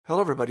Hello,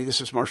 everybody. This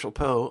is Marshall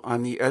Poe.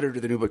 I'm the editor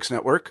of the New Books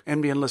Network.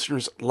 NBN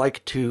listeners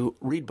like to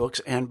read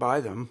books and buy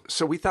them.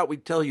 So we thought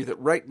we'd tell you that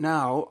right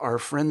now, our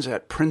friends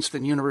at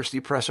Princeton University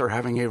Press are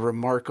having a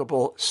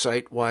remarkable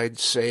site-wide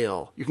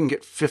sale. You can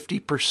get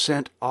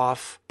 50%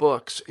 off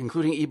books,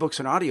 including ebooks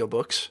and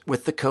audiobooks,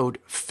 with the code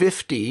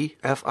 50,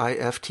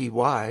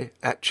 F-I-F-T-Y,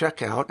 at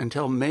checkout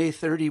until May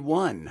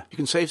 31. You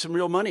can save some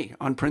real money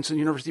on Princeton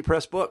University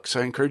Press books.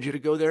 I encourage you to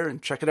go there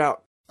and check it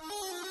out.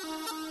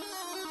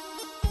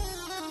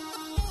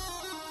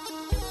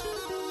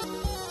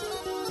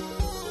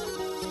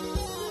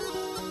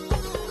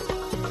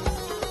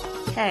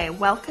 Hey,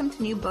 welcome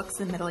to New Books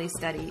in Middle East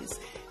Studies.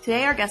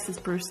 Today our guest is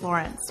Bruce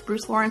Lawrence.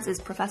 Bruce Lawrence is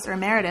Professor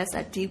Emeritus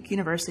at Duke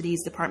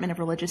University's Department of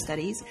Religious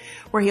Studies,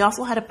 where he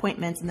also had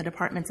appointments in the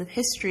Departments of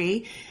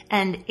History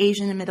and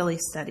Asian and Middle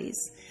East Studies.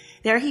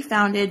 There he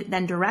founded,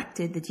 then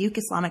directed, the Duke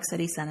Islamic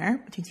Studies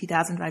Center between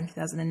 2005 and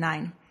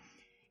 2009.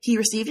 He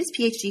received his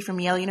PhD from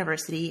Yale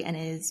University and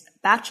his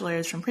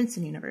bachelor's from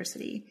Princeton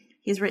University.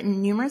 He has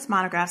written numerous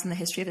monographs in the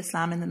history of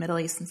Islam in the Middle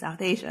East and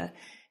South Asia,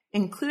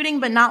 including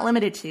but not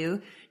limited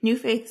to New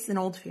Faiths and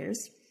Old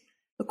Fears,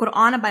 the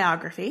Quran, a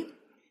biography,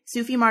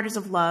 Sufi Martyrs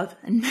of Love,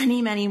 and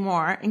many, many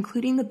more,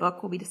 including the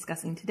book we'll be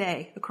discussing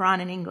today, The Quran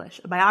in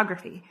English, a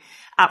biography,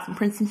 out from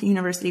Princeton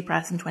University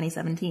Press in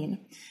 2017.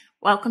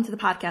 Welcome to the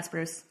podcast,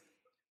 Bruce.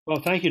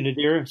 Well, thank you,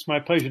 Nadir. It's my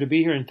pleasure to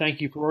be here, and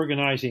thank you for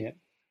organizing it.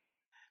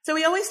 So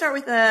we always start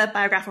with a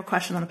biographical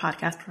question on the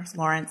podcast, Professor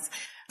Lawrence.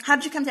 How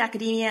did you come to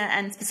academia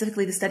and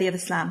specifically the study of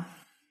Islam?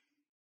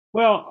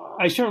 Well,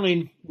 I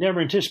certainly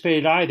never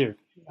anticipated either.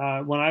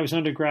 When I was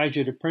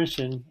undergraduate at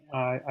Princeton,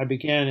 I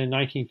began in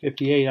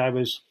 1958. I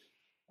was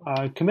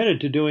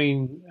committed to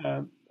doing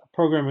a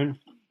program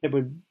that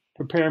would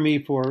prepare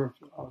me for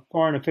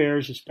foreign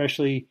affairs,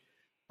 especially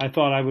I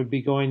thought I would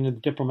be going to the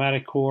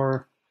diplomatic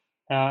corps,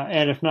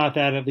 and if not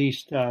that, at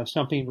least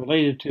something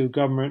related to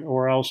government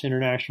or else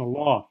international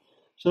law.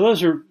 So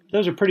those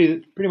are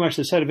pretty much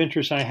the set of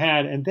interests I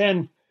had. And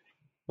then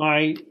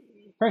my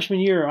freshman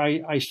year,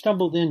 I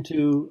stumbled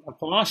into a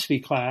philosophy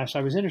class.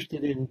 I was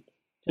interested in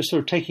just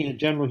sort of taking a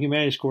general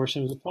humanities course,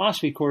 and it was a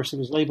philosophy course that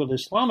was labeled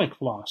Islamic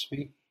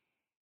philosophy.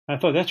 I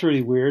thought, that's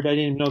really weird. I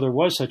didn't even know there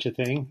was such a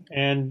thing.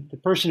 And the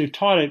person who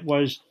taught it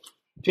was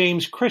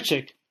James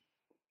Critchik.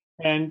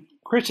 And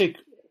Critchik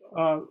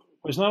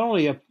was not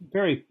only a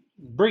very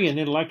brilliant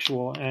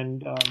intellectual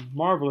and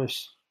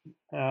marvelous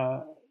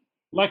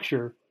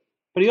lecturer,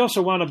 but he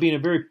also wound up being a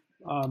very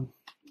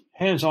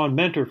hands-on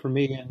mentor for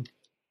me. And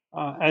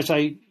as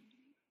I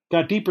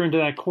got deeper into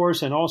that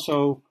course and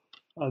also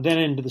then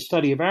into the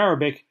study of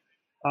Arabic,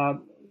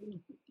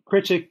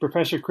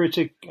 Professor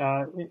Critchik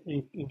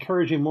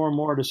encouraged me more and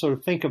more to sort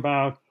of think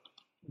about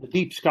the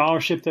deep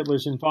scholarship that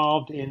was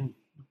involved in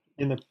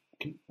the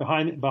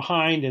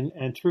behind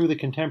and through the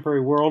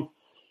contemporary world.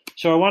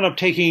 So I wound up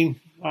taking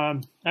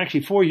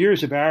actually 4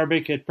 years of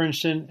Arabic at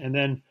Princeton, and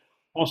then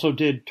also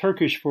did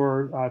Turkish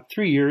for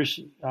 3 years.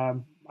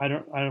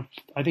 I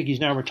think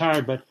he's now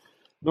retired, but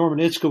Norman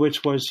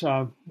Itzkowitz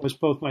was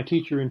both my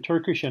teacher in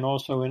Turkish and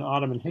also in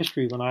Ottoman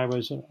history when I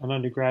was an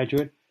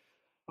undergraduate.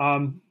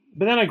 But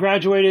then I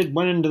graduated,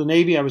 went into the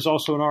Navy. I was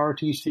also an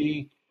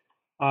ROTC.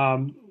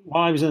 While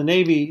I was in the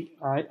Navy,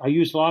 I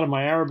used a lot of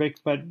my Arabic,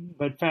 but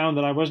found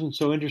that I wasn't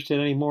so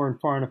interested anymore in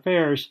foreign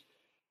affairs.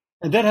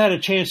 And then had a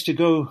chance to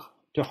go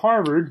to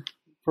Harvard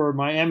for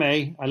my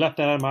MA. I left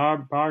that out of my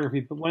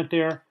biography, but went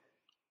there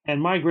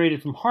and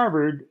migrated from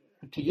Harvard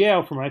to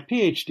Yale for my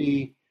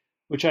PhD,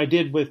 which I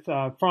did with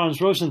Franz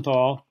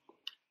Rosenthal.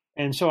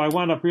 And so I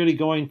wound up really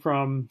going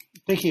from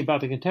thinking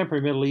about the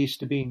contemporary Middle East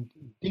to being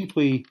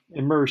deeply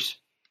immersed,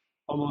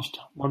 almost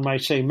one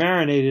might say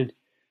marinated,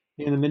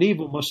 in the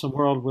medieval Muslim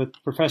world with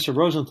Professor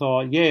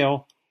Rosenthal at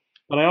Yale.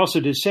 But I also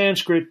did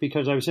Sanskrit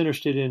because I was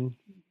interested in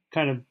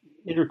kind of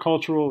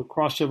intercultural,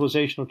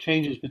 cross-civilizational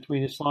changes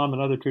between Islam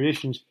and other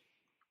traditions.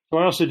 So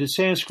I also did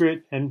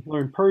Sanskrit and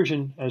learned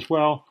Persian as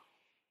well,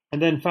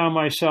 and then found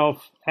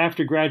myself,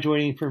 after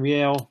graduating from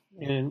Yale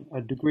in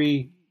a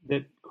degree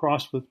that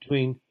crossed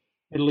between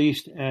Middle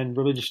East and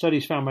religious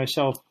studies, found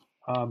myself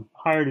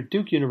hired at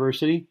Duke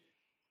University,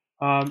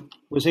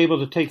 was able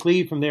to take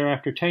leave from there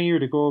after tenure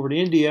to go over to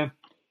India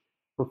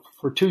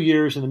for 2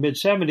 years in the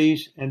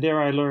mid-'70s, and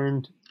there I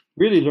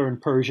really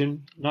learned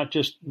Persian, not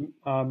just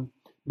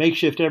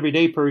makeshift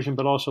everyday Persian,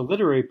 but also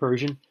literary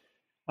Persian,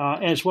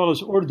 as well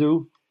as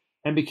Urdu,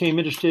 and became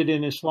interested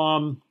in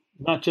Islam,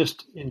 not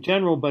just in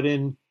general, but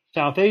in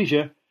South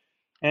Asia.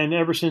 And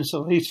ever since the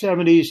late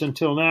 70s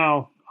until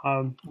now,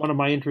 one of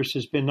my interests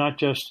has been not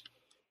just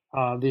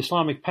the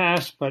Islamic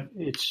past, but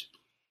its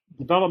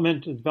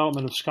development, the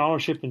development of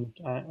scholarship,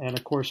 and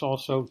of course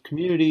also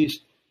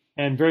communities,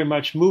 and very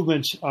much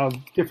movements of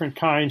different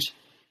kinds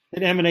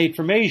that emanate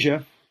from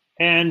Asia.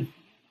 And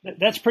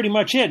that's pretty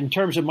much it in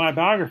terms of my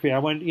biography. I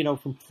went,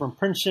 from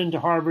Princeton to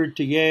Harvard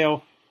to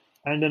Yale,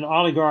 and then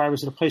Aligarh. I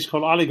was at a place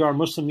called Aligarh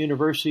Muslim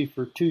University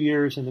for 2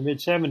 years in the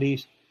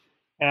mid-'70s.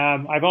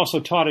 I've also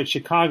taught at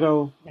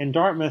Chicago and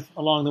Dartmouth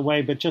along the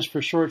way, but just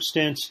for short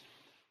stints.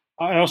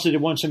 I also did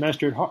one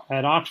semester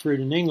at Oxford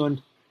in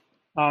England.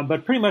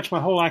 But pretty much my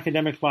whole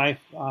academic life,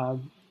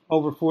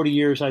 over 40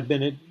 years, I've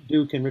been at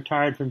Duke and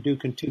retired from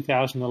Duke in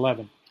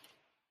 2011.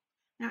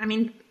 I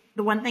mean,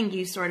 the one thing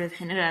you sort of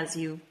hinted as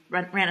you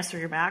ran us through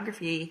your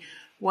biography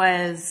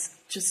was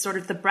just sort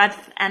of the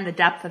breadth and the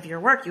depth of your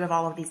work. You have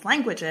all of these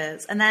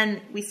languages. And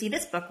then we see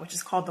this book, which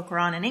is called The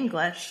Quran in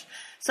English.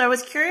 So I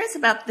was curious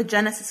about the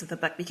genesis of the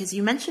book, because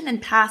you mentioned in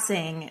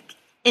passing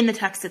in the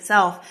text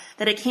itself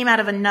that it came out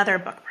of another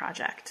book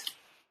project.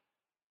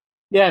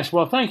 Yes,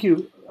 well, thank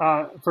you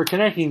for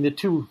connecting the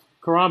two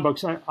Quran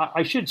books.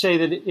 I should say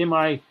that in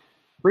my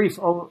brief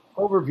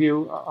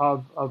overview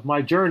of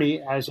my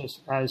journey as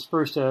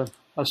first a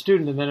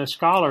student and then a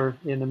scholar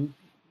in the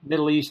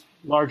Middle East,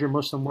 larger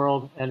Muslim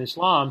world, and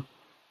Islam,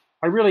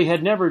 I really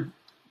had never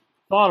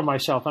thought of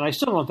myself, and I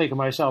still don't think of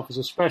myself as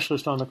a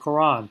specialist on the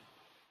Quran.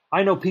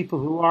 I know people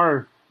who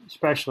are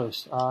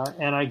specialists,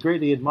 and I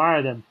greatly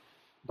admire them,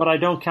 but I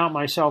don't count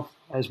myself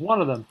as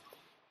one of them.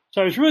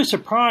 So I was really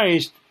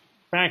surprised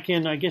back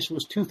in, I guess it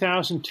was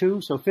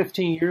 2002, so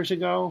 15 years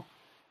ago.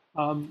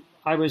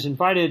 I was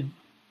invited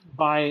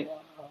by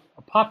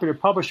a popular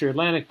publisher,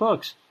 Atlantic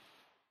Books,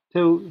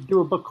 to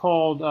do a book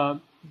called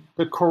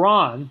The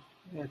Quran,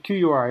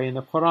 Qura, in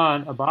the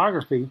Quran, a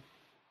biography,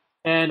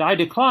 and I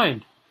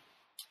declined.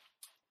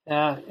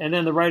 And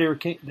then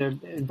the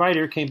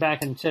inviter came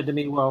back and said to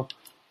me, "Well,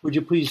 would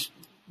you please,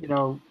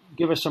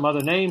 give us some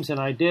other names?" And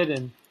I did.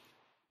 And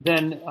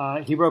then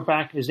he wrote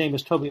back. His name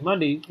is Toby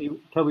Mundy.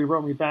 Toby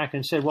wrote me back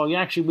and said, "Well,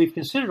 actually, we've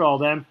considered all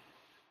them,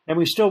 and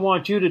we still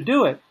want you to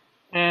do it."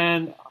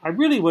 And I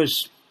really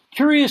was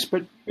curious,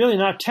 but really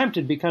not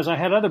tempted, because I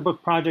had other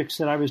book projects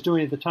that I was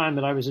doing at the time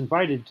that I was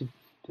invited to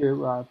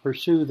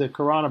pursue the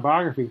Quran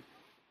biography.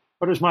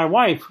 But it was my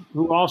wife,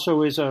 who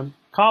also is a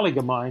colleague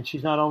of mine.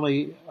 She's not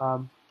only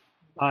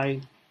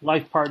my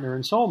life partner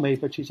and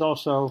soulmate, but she's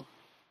also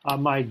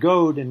my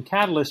goad and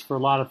catalyst for a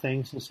lot of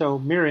things. And so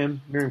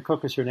Miriam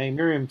Cook is her name.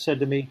 Miriam said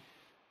to me,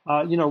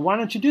 why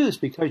don't you do this?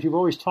 Because you've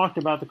always talked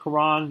about the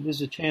Quran. This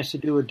is a chance to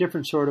do a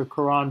different sort of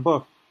Quran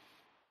book.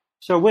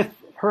 So with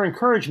her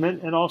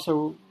encouragement and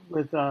also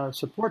with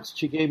support that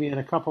she gave me in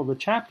a couple of the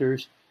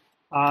chapters,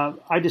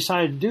 I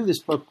decided to do this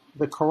book,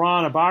 The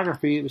Quran, a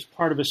biography. It was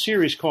part of a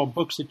series called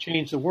Books That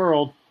Changed the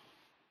World.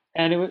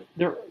 And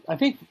I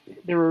think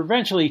there were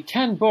eventually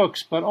 10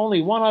 books, but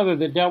only one other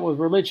that dealt with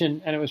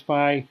religion, and it was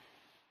by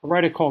a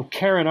writer called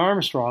Karen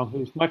Armstrong,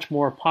 who's much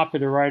more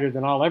popular writer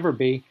than I'll ever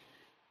be.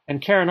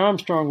 And Karen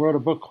Armstrong wrote a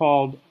book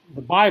called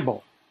The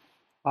Bible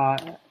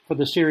for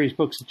the series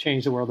Books That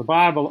Changed the World. The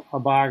Bible, a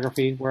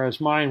biography, whereas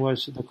mine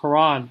was The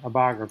Quran, a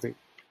biography.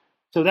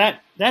 So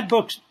that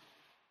book,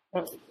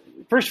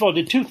 first of all,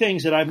 did two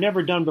things that I've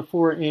never done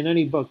before in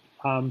any book.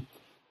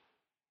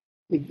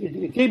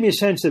 It gave me a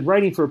sense that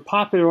writing for a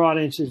popular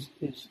audience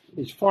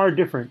is far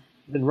different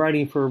than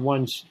writing for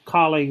one's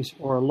colleagues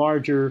or a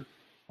larger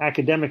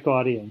academic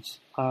audience.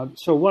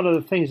 So one of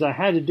the things I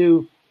had to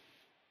do,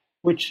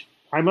 which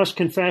I must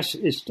confess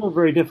is still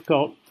very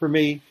difficult for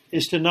me,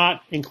 is to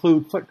not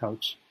include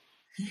footnotes.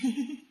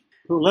 To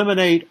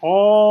eliminate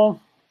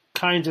all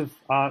kinds of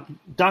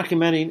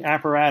documenting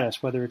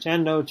apparatus, whether it's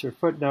endnotes or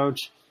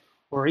footnotes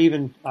or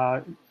even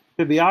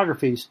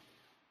bibliographies.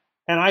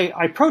 And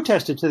I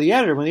protested to the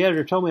editor when the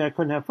editor told me I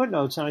couldn't have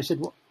footnotes. And I said,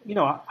 well,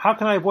 how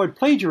can I avoid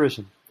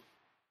plagiarism?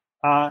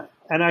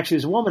 And actually,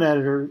 there's a woman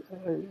editor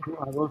who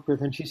I worked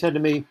with, and she said to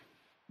me,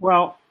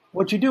 well,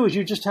 what you do is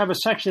you just have a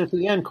section at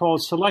the end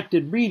called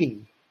selected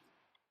reading.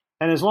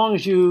 And as long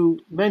as you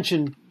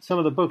mention some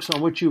of the books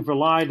on which you've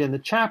relied in the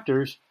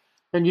chapters,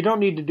 then you don't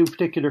need to do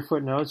particular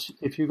footnotes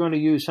if you're going to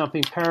use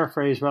something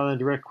paraphrased rather than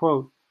direct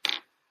quote.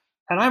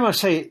 And I must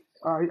say,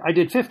 I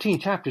did 15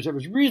 chapters. It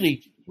was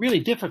really, really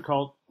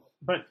difficult.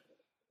 But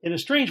in a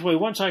strange way,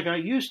 once I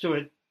got used to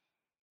it,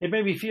 it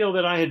made me feel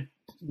that I had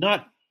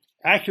not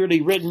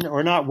accurately written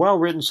or not well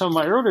written some of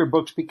my earlier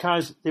books,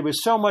 because it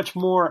was so much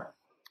more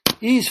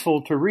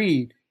easeful to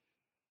read.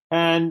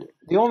 And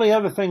the only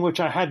other thing which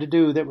I had to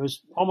do that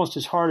was almost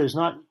as hard as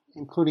not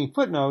including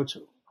footnotes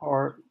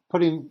or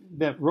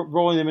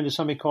rolling them into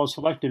something called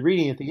selected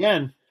reading at the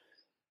end,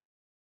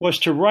 was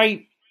to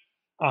write,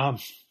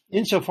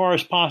 insofar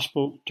as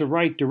possible, to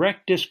write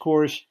direct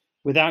discourse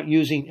without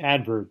using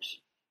adverbs.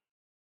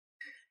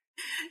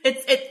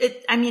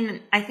 I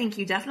mean, I think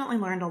you definitely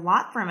learned a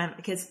lot from it,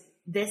 because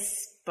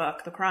this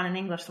book, The Quran in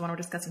English, the one we're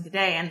discussing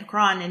today, and the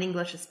Quran in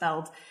English is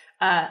spelled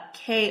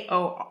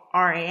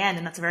Koran,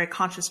 and that's a very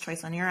conscious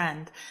choice on your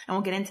end. And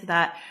we'll get into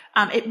that.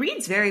 It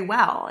reads very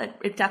well.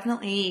 It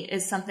definitely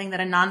is something that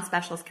a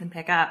non-specialist can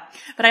pick up.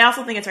 But I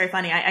also think it's very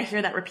funny. I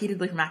hear that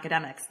repeatedly from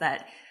academics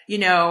that,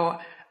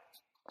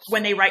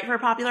 when they write for a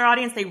popular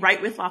audience, they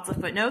write with lots of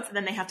footnotes, and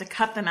then they have to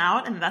cut them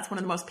out. And that's one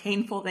of the most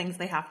painful things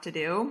they have to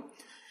do.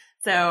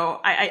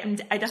 So I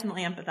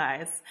definitely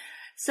empathize.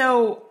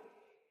 So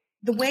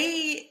the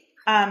way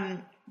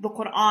the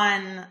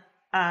Quran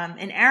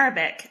in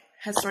Arabic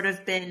has sort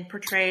of been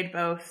portrayed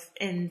both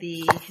in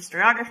the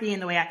historiography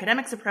and the way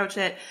academics approach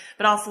it,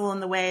 but also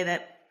in the way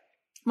that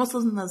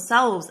Muslims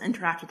themselves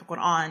interact with the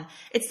Quran,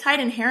 it's tied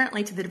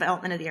inherently to the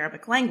development of the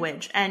Arabic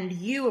language. And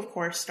you, of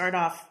course, start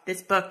off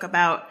this book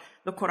about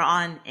the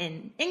Quran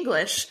in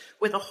English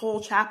with a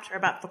whole chapter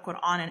about the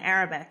Quran in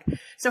Arabic.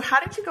 So how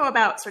did you go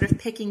about sort of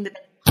picking the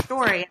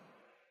story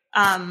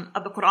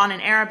of the Quran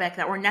in Arabic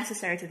that were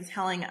necessary to the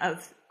telling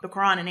of the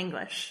Quran in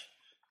English?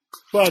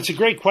 Well, it's a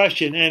great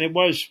question, and it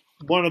was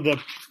one of the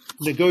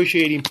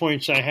negotiating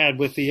points I had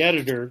with the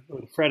editor,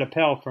 Fred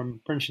Appel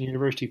from Princeton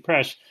University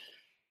Press,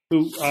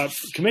 who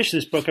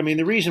commissioned this book. I mean,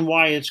 the reason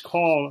why it's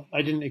called,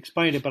 I didn't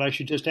explain it, but I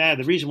should just add,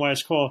 the reason why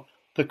it's called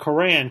the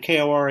Koran,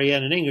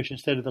 K-O-R-A-N in English,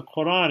 instead of the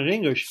Quran in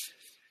English,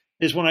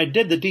 is when I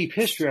did the deep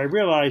history, I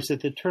realized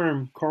that the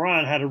term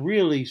Quran had a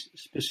really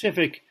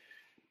specific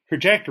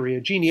trajectory,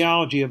 a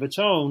genealogy of its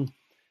own,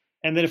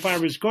 and that if I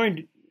was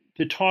going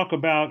to talk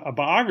about a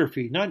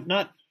biography, not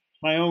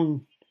my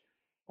own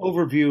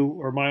overview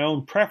or my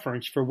own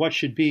preference for what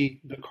should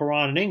be the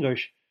Quran in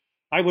English,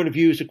 I would have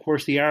used, of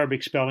course, the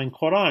Arabic spelling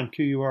Quran,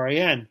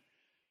 Q-U-R-A-N.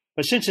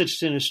 But since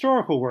it's an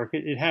historical work,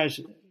 it has,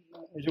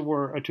 as it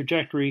were, a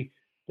trajectory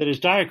that is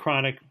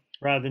diachronic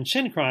rather than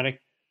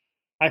synchronic.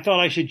 I thought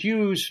I should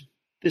use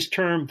this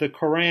term, the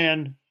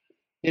Quran,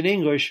 in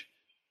English.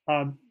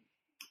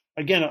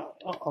 Again,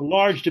 a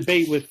large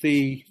debate with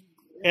the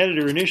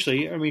editor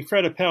initially. I mean,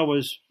 Fred Appel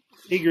was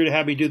eager to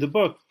have me do the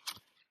book.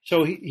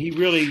 So he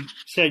really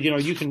said,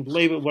 you can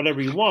label it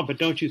whatever you want, but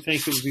don't you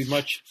think it would be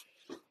much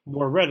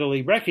more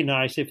readily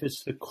recognized if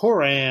it's the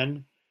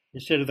Quran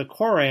instead of the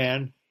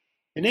Quran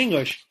in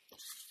English?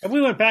 And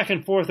we went back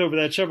and forth over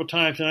that several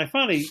times, and I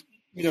finally,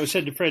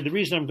 said to Fred, the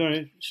reason I'm going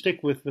to stick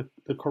with the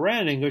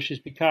Quran in English is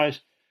because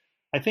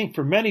I think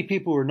for many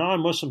people who are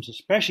non-Muslims,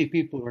 especially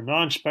people who are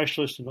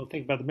non-specialists and don't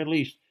think about the Middle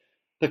East,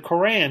 the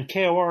Quran,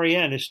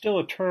 K-O-R-E-N, is still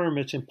a term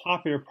that's in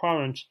popular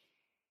parlance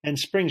and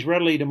springs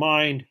readily to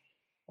mind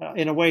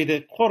in a way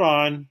that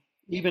Quran,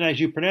 even as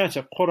you pronounce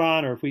it,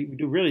 Quran, or if we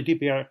do really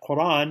deeply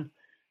Quran,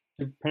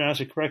 to pronounce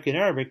it correctly in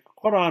Arabic,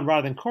 Quran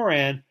rather than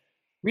Quran,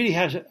 really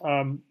has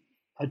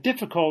a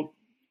difficult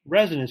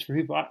resonance for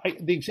people.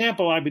 The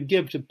example I would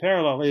give to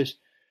parallel is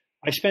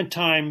I spent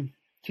time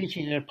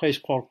teaching in a place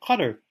called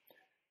Qatar.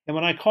 And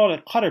when I called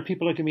it Qatar,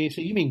 people look at me and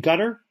say, "You mean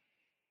gutter?"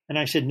 And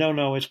I said,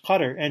 no, it's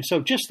Qatar. And so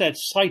just that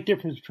slight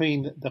difference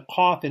between the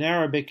Qaf in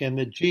Arabic and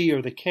the G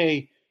or the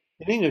K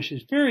in English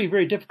is very,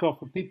 very difficult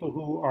for people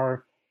who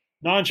are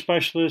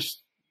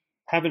non-specialists,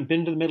 haven't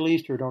been to the Middle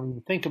East, or don't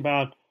even think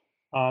about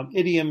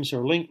idioms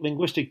or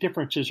linguistic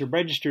differences or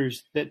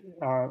registers that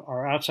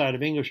are outside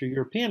of English or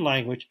European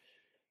language.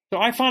 So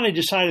I finally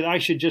decided I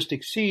should just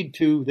accede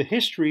to the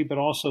history, but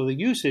also the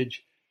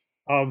usage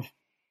of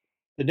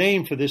the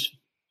name for this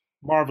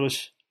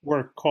marvelous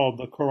work called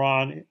the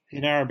Quran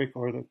in Arabic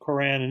or the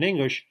Quran in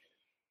English.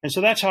 And so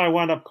that's how I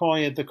wound up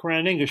calling it the Quran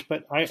in English.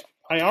 But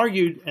I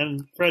argued,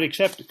 and Fred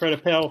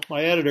Appel,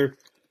 my editor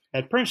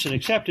at Princeton,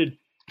 accepted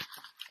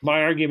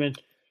my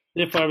argument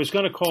that if I was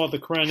going to call it the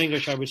Quran in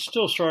English, I would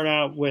still start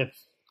out with,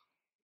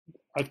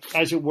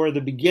 as it were,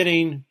 the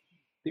beginning,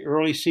 the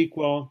early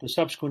sequel, the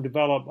subsequent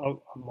development of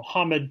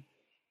Muhammad,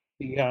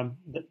 the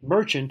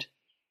merchant,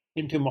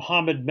 into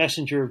Muhammad,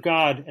 messenger of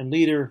God and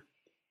leader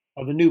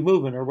of the new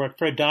movement, or what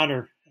Fred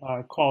Donner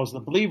calls the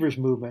Believers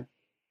Movement.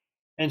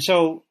 And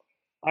so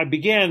I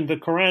began the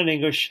Quran in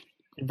English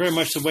in very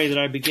much the way that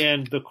I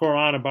began the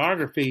Quran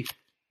biography,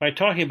 by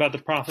talking about the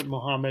Prophet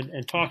Muhammad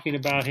and talking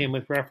about him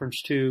with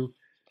reference to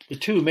the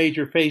two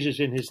major phases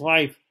in his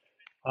life,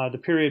 the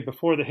period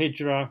before the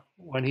Hijrah,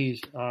 when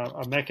he's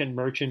a Meccan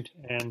merchant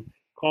and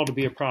called to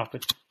be a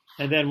prophet,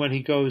 and then when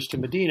he goes to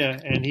Medina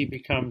and he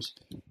becomes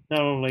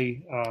not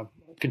only,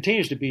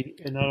 continues to be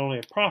not only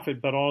a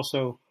prophet, but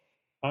also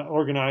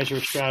organizer,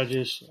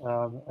 strategist,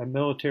 a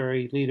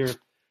military leader,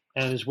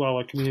 and as well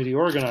a community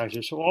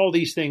organizer. So all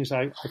these things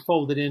I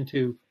folded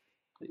into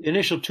the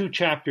initial two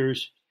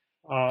chapters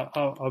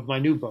of my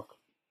new book.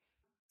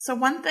 So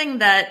one thing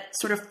that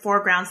sort of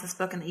foregrounds this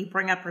book and that you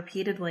bring up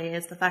repeatedly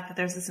is the fact that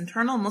there's this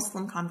internal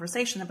Muslim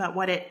conversation about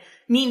what it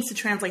means to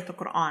translate the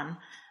Quran.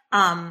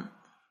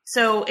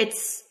 So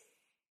it's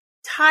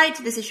tied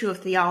to this issue of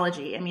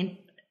theology. I mean,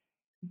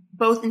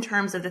 both in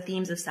terms of the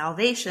themes of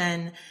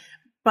salvation,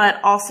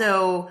 but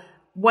also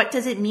what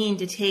does it mean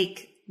to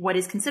take what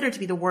is considered to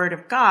be the word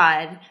of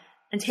God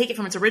and take it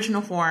from its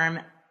original form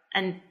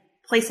and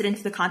place it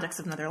into the context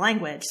of another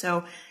language.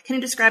 So can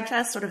you describe to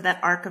us sort of that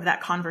arc of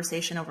that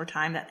conversation over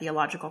time, that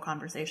theological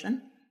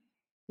conversation?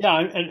 Yeah,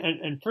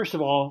 and first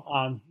of all,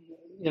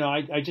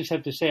 I just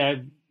have to say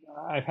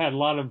I've had a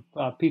lot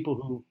of people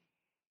who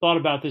thought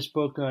about this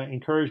book,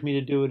 encouraged me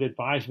to do it,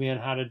 advised me on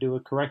how to do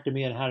it, corrected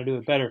me on how to do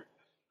it better.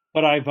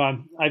 But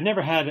I've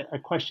never had a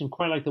question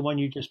quite like the one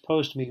you just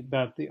posed to me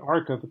about the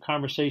arc of a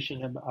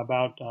conversation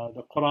about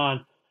the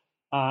Quran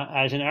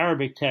as an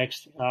Arabic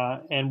text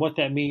and what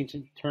that means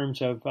in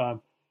terms of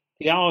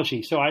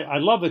theology. So I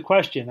love the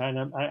question,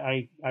 and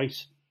I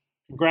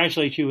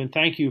congratulate you and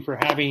thank you for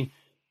having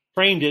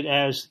framed it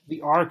as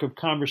the arc of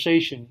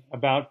conversation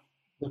about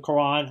the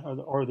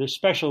Quran or the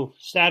special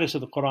status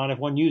of the Quran if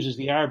one uses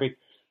the Arabic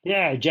the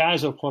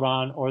Ijaz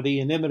al-Quran, or the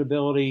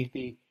inimitability,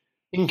 the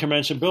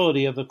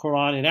incommensurability of the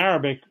Quran in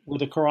Arabic with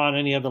the Quran in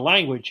any other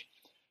language.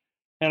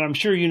 And I'm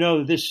sure you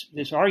know this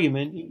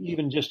argument,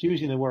 even just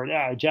using the word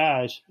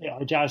Ijaz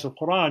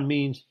al-Quran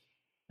means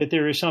that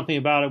there is something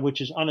about it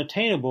which is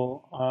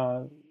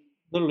unattainable,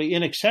 literally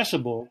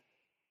inaccessible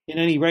in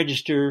any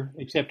register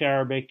except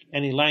Arabic,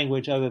 any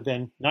language other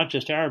than not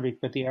just Arabic,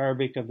 but the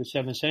Arabic of the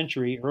 7th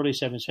century, early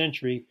 7th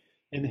century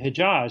in the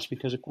Hijaz,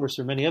 because of course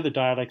there are many other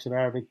dialects of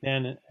Arabic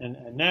then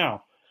and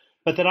now.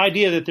 But that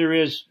idea that there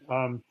is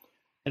an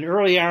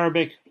early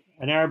Arabic,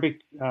 an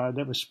Arabic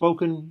that was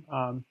spoken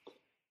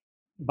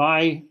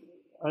by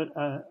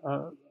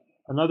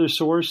another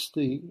source,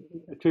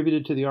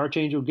 attributed to the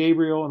Archangel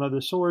Gabriel, another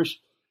source,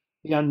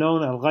 the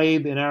unknown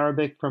al-Ghaib in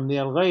Arabic, from the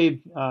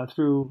al-Ghaib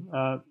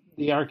through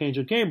the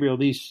Archangel Gabriel,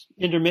 these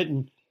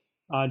intermittent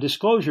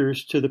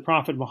disclosures to the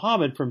Prophet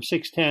Muhammad from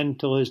 610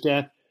 till his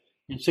death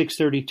in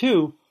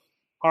 632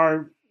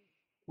 are,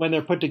 when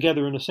they're put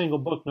together in a single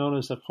book known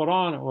as the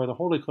Quran, or the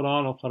Holy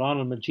Quran, or Quran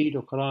al-Majid,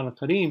 or Quran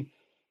al-Karim,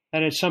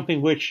 and it's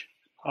something which,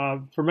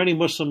 for many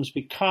Muslims,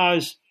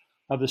 because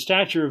of the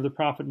stature of the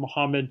Prophet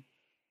Muhammad,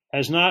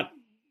 as not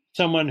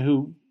someone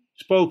who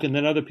spoke and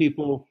then other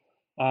people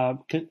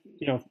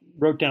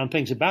wrote down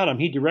things about him.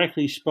 He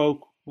directly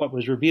spoke what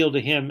was revealed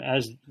to him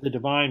as the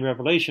divine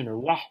revelation, or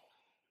wahy.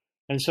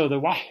 And so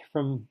the wahy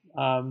from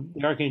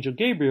the Archangel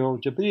Gabriel,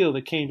 Jibreel,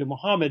 that came to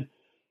Muhammad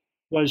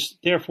was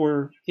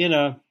therefore in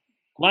a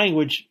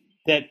language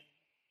that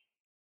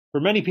for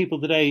many people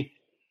today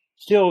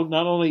still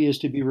not only is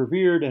to be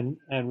revered and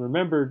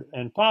remembered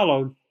and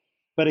followed,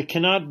 but it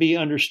cannot be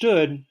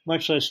understood,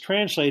 much less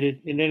translated,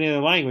 in any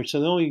other language.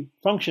 So the only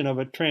function of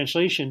a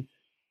translation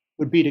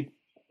would be to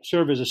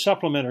serve as a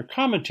supplement or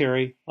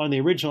commentary on the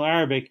original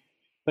Arabic,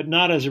 but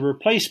not as a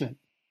replacement.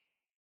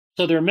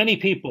 So there are many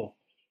people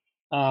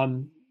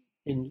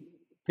in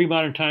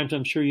pre-modern times.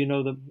 I'm sure you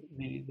know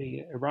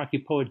the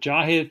Iraqi poet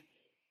Jahid,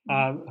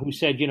 who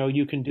said,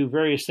 you can do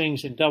various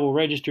things in double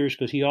registers,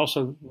 because he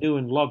also knew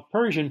and loved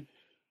Persian.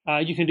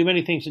 You can do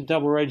many things in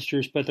double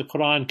registers, but the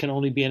Quran can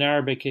only be in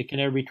Arabic. It can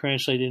never be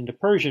translated into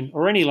Persian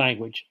or any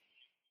language.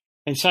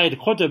 And Sayyid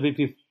Qutb, if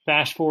you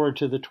fast forward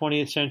to the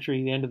 20th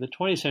century, the end of the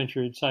 20th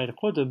century, Sayyid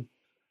Qutb,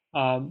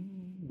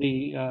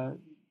 the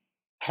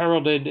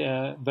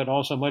heralded but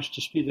also much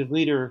disputed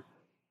leader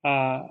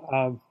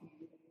of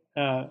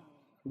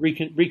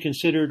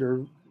reconsidered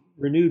or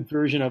renewed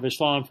version of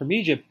Islam from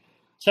Egypt,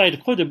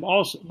 Sayyid Qutb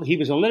also, he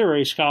was a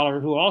literary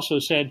scholar who also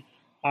said,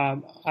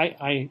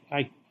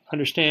 I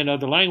understand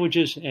other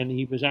languages, and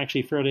he was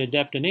actually fairly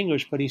adept in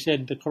English, but he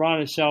said the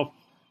Quran itself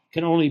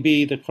can only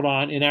be the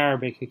Quran in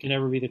Arabic. It can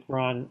never be the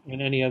Quran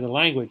in any other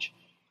language.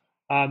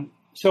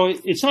 So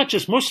it's not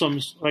just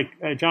Muslims, like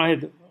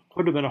Jahid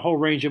Qutb and a whole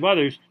range of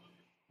others,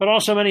 but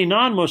also many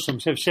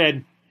non-Muslims have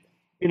said,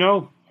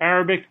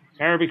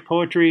 Arabic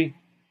poetry,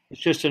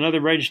 it's just another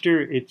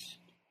register. It's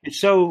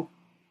so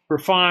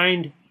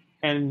refined,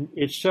 and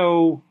it's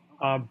so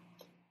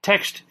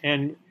text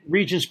and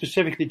region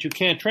specific that you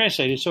can't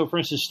translate it. So, for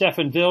instance,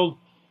 Stefan Wild,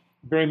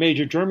 a very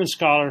major German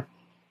scholar,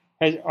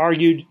 has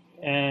argued,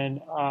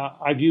 and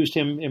I've used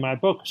him in my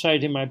book,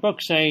 cited him in my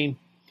book, saying,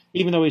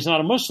 even though he's not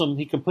a Muslim,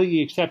 he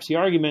completely accepts the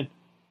argument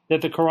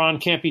that the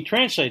Quran can't be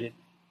translated,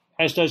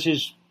 as does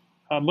his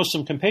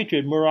Muslim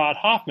compatriot Murad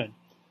Hoffman.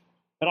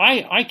 But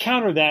I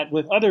counter that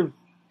with other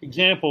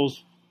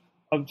examples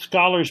of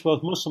scholars,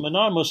 both Muslim and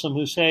non-Muslim,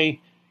 who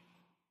say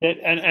that,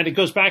 and it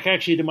goes back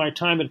actually to my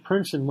time at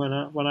Princeton when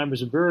I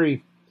was a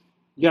very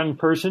young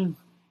person,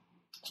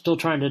 still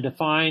trying to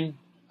define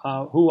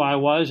who I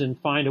was and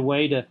find a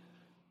way to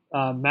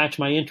match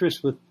my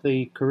interests with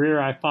the career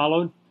I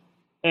followed.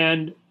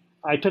 And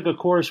I took a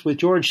course with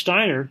George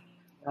Steiner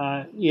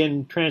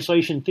in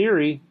translation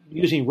theory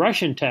using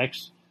Russian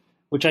texts,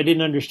 which I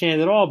didn't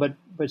understand at all. But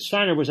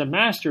Steiner was a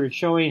master at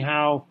showing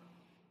how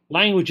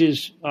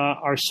languages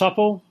are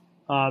supple,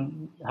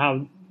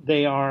 how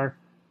they are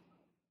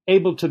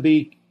able to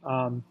be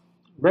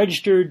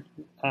registered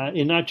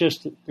in not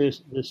just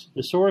the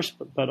source,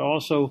 but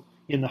also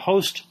in the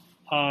host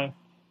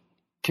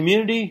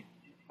community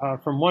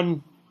from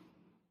one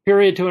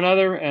period to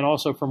another, and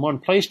also from one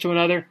place to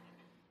another.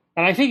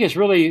 And I think it's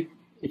really,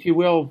 if you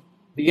will,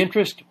 the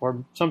interest,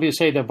 or some people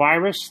say the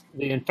virus,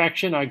 the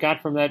infection I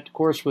got from that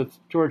course with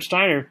George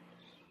Steiner,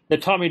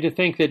 that taught me to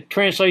think that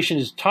translation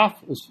is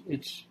tough.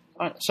 It's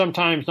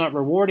sometimes not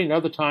rewarding.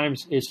 Other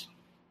times it's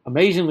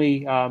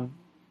amazingly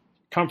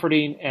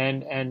comforting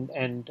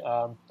and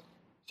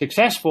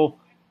successful,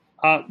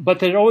 but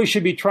that it always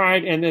should be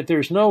tried, and that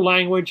there's no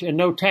language and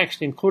no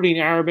text, including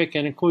Arabic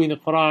and including the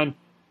Quran,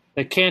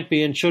 that can't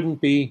be and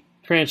shouldn't be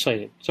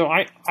translated. So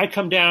I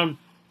come down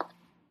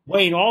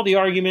weighing all the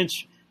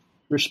arguments,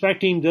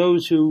 respecting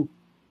those who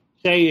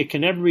say it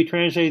can never be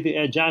translated. The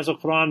Ijaz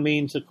al-Quran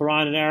means the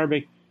Quran in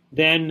Arabic,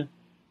 then,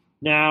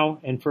 now,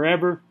 and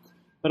forever.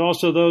 But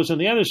also those on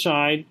the other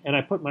side, and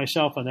I put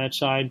myself on that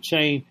side,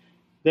 saying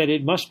that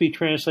it must be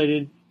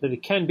translated, that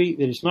it can be,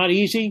 that it's not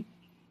easy,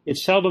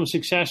 it's seldom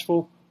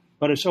successful,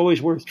 but it's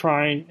always worth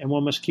trying, and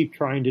one must keep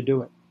trying to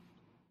do it.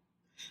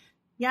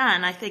 Yeah,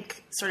 and I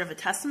think sort of a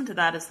testament to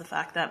that is the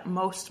fact that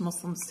most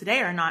Muslims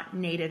today are not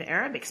native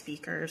Arabic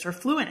speakers or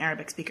fluent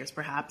Arabic speakers,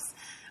 perhaps.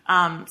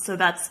 So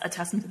that's a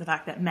testament to the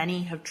fact that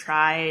many have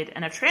tried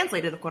and have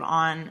translated the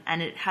Quran,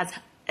 and it has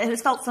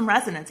felt some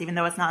resonance, even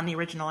though it's not in the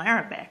original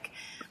Arabic.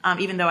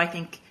 Even though I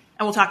think,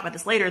 and we'll talk about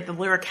this later, the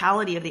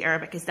lyricality of the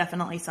Arabic is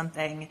definitely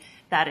something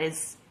that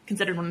is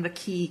considered one of the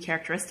key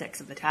characteristics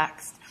of the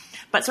text.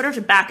 But sort of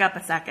to back up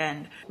a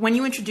second, when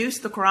you introduce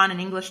the Quran in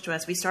English to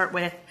us, we start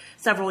with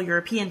several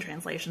European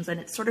translations, and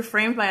it's sort of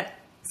framed by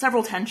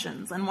several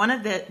tensions. And one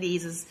of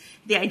these is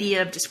the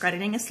idea of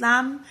discrediting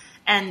Islam.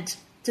 And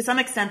to some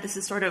extent, this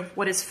is sort of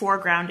what is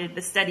foregrounded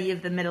the study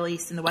of the Middle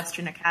East in the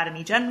Western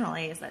Academy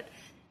generally, is that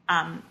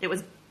it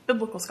was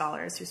biblical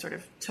scholars who sort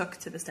of took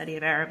to the study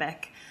of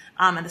Arabic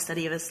and the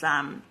study of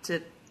Islam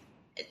to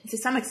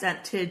some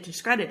extent to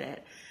discredit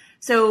it.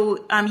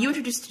 So you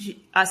introduced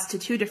us to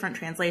two different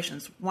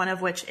translations, one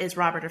of which is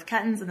Robert of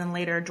Ketton's and then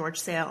later George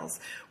Sale's,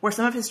 where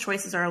some of his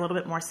choices are a little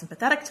bit more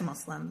sympathetic to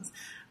Muslims.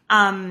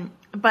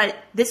 But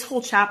this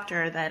whole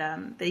chapter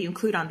that you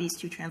include on these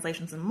two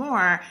translations and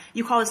more,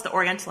 you call this the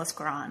Orientalist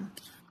Quran.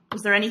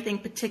 Was there anything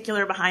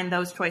particular behind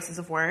those choices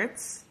of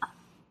words?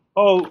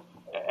 Oh,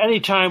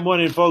 anytime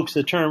one invokes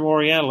the term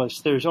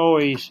Orientalist, there's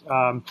always,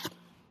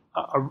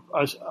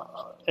 as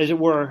it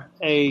were,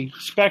 a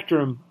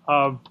spectrum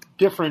of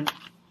different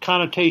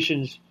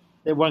connotations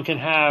that one can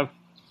have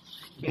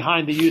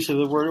behind the use of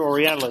the word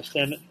Orientalist.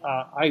 And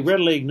I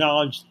readily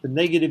acknowledge the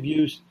negative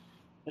use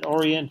that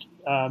Orient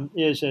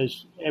is,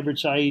 as Edward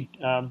Said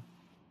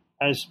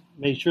has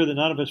made sure that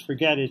none of us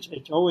forget.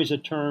 It's always a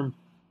term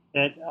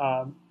that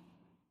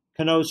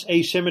connotes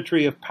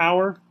asymmetry of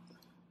power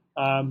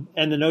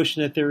and the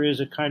notion that there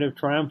is a kind of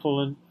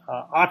triumphant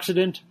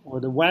Occident or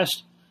the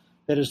West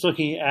that is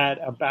looking at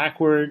a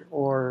backward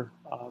or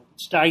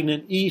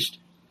stagnant East.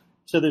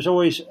 So there's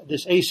always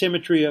this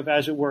asymmetry of,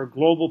 as it were,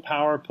 global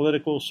power,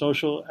 political,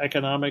 social,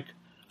 economic,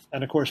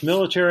 and of course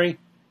military,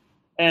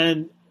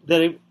 and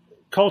that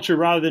culture,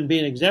 rather than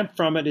being exempt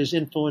from it, is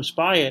influenced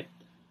by it.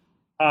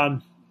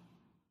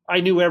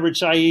 I knew Edward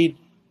Said.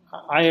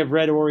 I have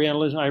read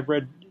Orientalism. I've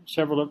read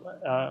several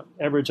of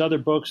Edward's other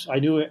books. I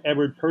knew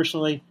Edward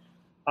personally.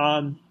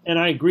 And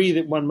I agree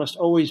that one must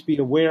always be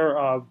aware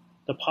of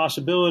the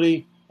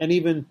possibility and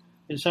even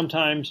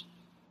sometimes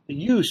the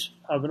use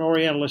of an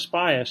Orientalist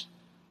bias.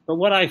 But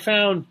what I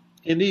found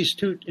in these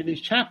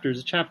chapters,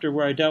 the chapter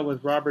where I dealt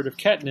with Robert of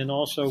Ketton and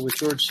also with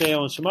George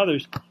Sale and some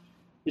others,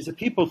 is that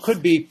people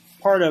could be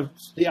part of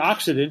the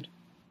Occident.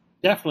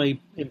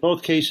 Definitely, in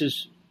both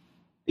cases,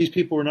 these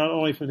people were not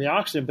only from the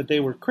Occident, but they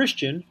were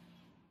Christian.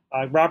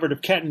 Robert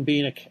of Ketton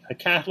being a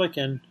Catholic,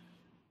 and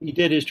he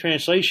did his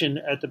translation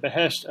at the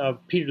behest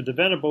of Peter the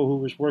Venerable, who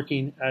was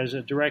working as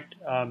a direct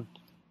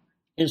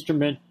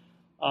instrument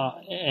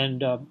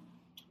and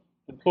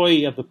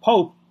employee of the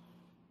Pope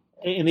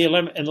in the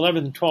 11th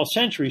and 12th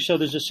century. So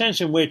there's a sense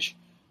in which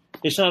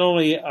it's not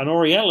only an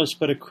Orientalist,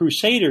 but a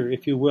crusader,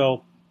 if you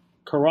will,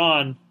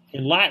 Quran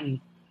in Latin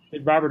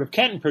that Robert of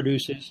Ketton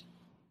produces.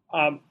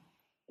 And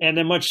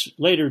then much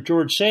later,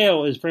 George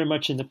Sale is very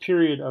much in the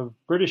period of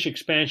British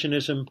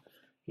expansionism.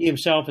 He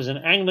himself is an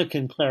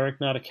Anglican cleric,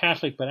 not a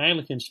Catholic, but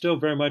Anglican, still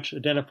very much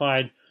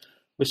identified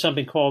with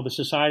something called the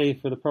Society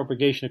for the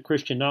Propagation of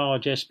Christian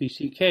Knowledge,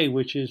 SPCK,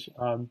 which is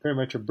very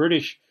much a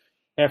British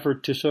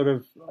effort to sort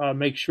of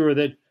make sure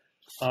that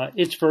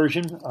its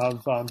version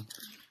of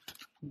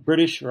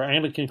British or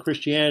Anglican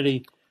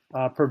Christianity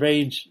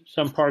pervades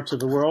some parts of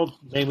the world,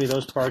 namely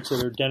those parts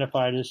that are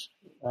identified as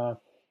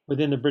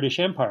within the British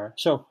Empire.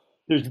 So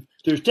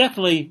there's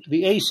definitely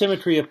the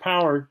asymmetry of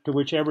power to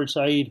which Edward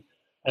Said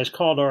has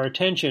called our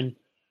attention,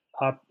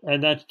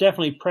 and that's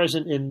definitely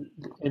present in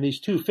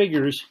these two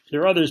figures.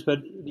 There are others,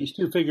 but these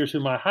two figures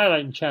whom I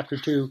highlight in Chapter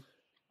 2,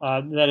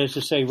 that is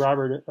to say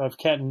Robert of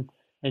Ketton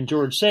and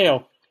George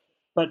Sale.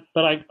 But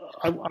I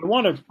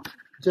want to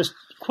just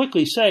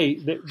quickly say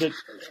that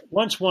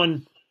once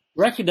one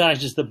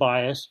recognizes the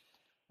bias,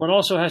 one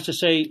also has to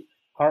say,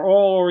 are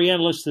all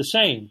Orientalists the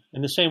same?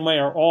 In the same way,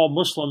 are all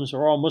Muslims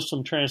or all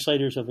Muslim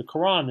translators of the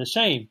Quran the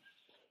same?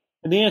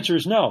 And the answer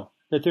is no,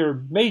 that there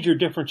are major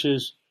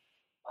differences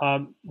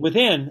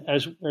within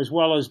as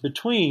well as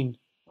between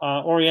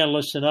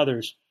Orientalists and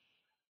others.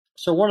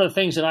 So one of the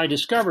things that I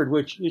discovered,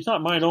 which is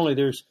not mine only,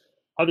 there's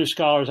other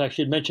scholars, I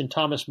should mention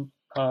Thomas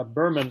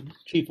Berman,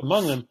 chief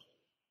among them,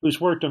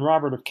 who's worked on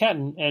Robert of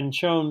Ketton and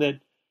shown that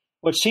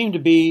what seemed to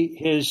be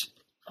his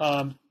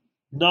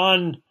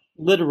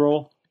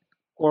non-literal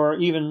or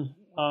even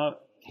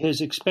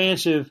his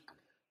expansive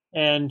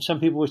and some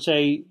people would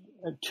say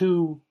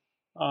too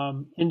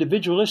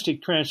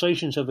individualistic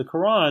translations of the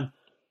Quran,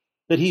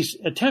 that he's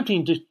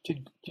attempting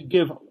to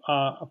give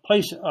a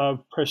place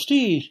of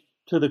prestige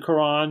to the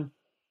Quran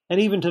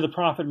and even to the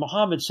Prophet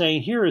Muhammad,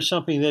 saying here is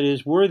something that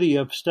is worthy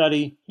of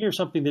study, here's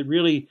something that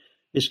really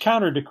is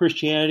counter to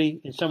Christianity,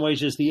 in some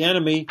ways is the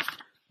enemy,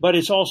 but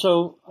it's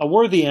also a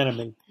worthy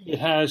enemy. It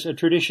has a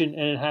tradition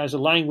and it has a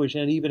language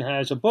and it even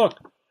has a book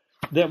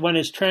that when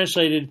it's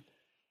translated,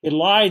 it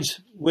aligns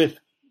with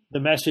the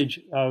message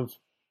of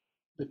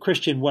the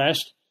Christian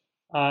West.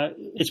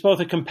 It's both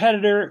a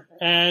competitor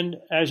and,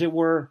 as it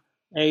were,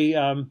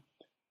 a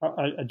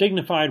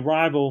dignified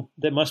rival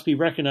that must be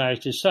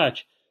recognized as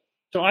such.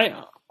 So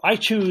I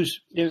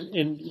choose,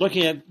 in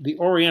looking at the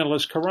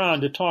Orientalist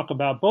Quran, to talk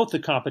about both the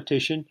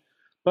competition,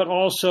 but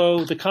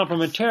also the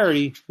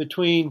complementarity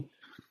between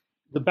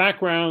the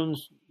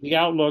backgrounds, the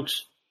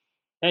outlooks,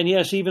 and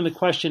yes, even the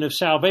question of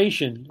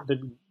salvation,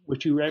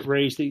 which you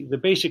raised, the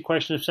basic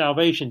question of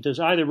salvation. Does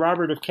either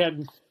Robert F. Kett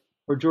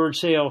or George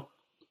Sale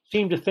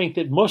seem to think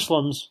that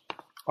Muslims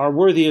are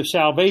worthy of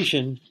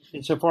salvation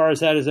insofar as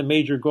that is a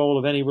major goal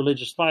of any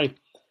religious life?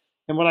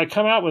 And what I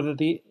come out with at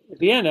the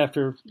end,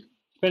 after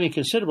spending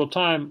considerable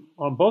time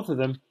on both of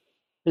them,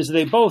 is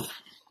they both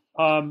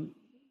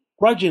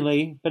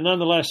grudgingly, but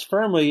nonetheless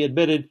firmly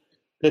admitted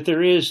that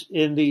there is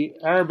in the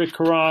Arabic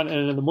Quran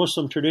and in the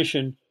Muslim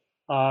tradition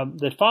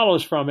that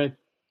follows from it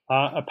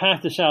a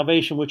path to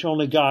salvation which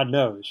only God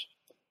knows.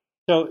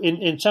 So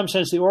in some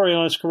sense, the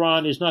Orientalist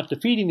Quran is not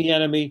defeating the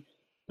enemy,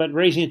 but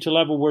raising it to a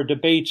level where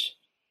debates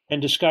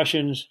and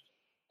discussions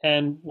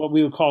and what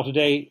we would call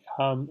today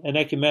an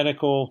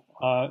ecumenical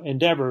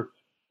endeavor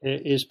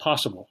is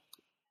possible.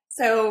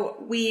 So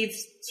we've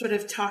sort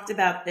of talked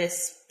about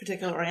this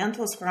particular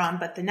Orientalist Quran,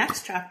 but the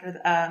next chapter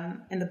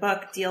in the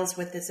book deals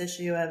with this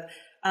issue of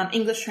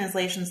English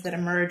translations that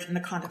emerge in the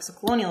context of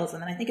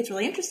colonialism. And I think it's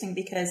really interesting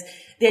because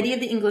the idea of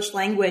the English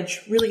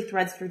language really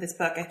threads through this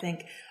book. I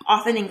think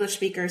often English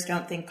speakers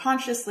don't think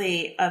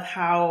consciously of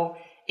how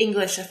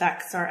English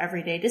affects our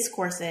everyday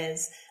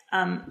discourses.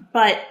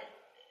 But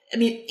I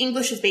mean,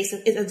 English is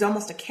it's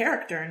almost a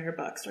character in your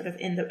book, sort of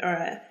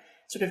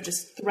sort of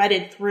just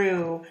threaded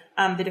through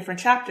the different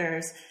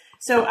chapters.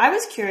 So I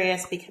was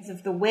curious, because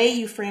of the way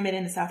you frame it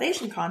in the South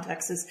Asian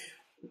context, is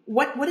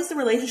what is the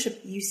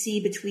relationship you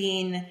see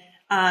between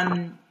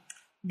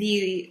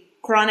the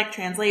Quranic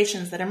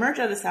translations that emerge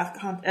out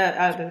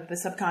of the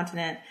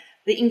subcontinent,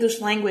 the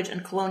English language,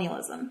 and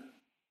colonialism?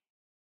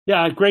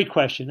 Yeah, great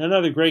question.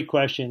 Another great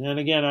question. And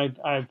again,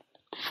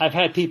 I've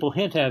had people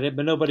hint at it,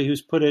 but nobody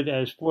who's put it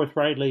as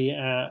forthrightly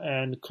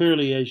and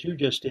clearly as you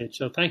just did.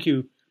 So thank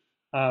you,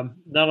 not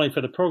only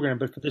for the program,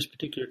 but for this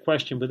particular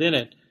question within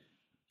it.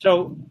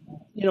 So,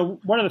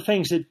 one of the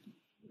things that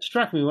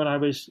struck me when I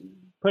was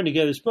putting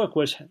together this book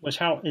was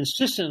how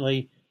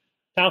insistently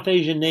South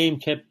Asian name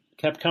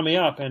kept coming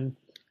up. And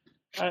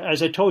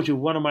as I told you,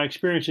 one of my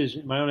experiences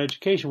in my own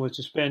education was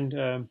to spend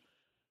a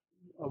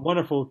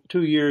wonderful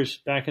 2 years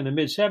back in the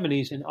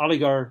mid-'70s in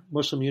Aligarh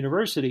Muslim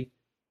University.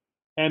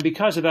 And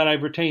because of that,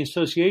 I've retained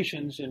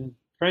associations and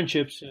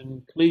friendships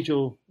and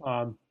collegial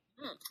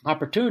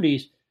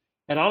opportunities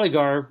at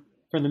Aligarh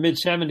from the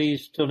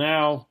mid-'70s till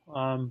now,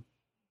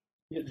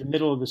 the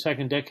middle of the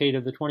second decade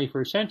of the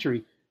 21st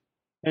century.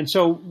 And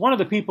so one of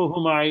the people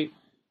whom I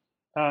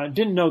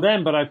didn't know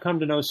then, but I've come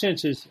to know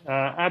since, is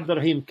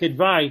Abdurrahim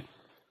Kidvai,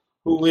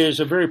 who is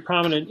a very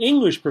prominent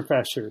English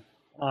professor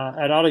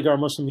at Aligarh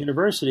Muslim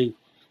University.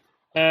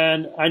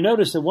 And I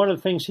noticed that one of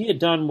the things he had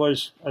done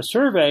was a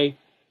survey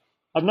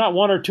of not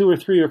one or two or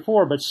three or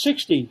four, but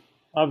 60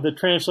 of the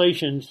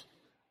translations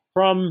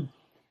from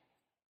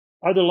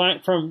other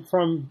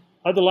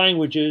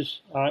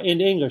languages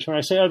into English. When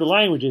I say other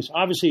languages,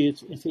 obviously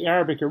it's the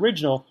Arabic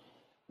original,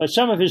 but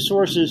some of his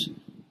sources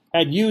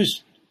had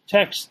used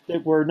texts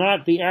that were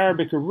not the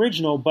Arabic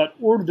original, but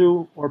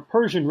Urdu or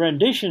Persian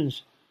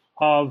renditions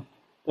of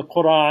the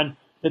Quran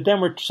that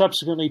then were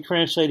subsequently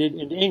translated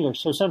into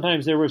English. So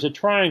sometimes there was a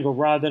triangle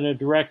rather than a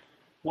direct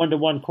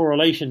one-to-one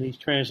correlation in these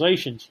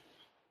translations.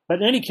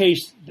 But in any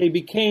case, they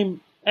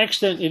became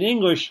extant in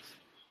English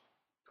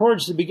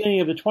towards the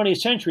beginning of the 20th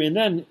century, and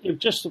then it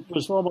just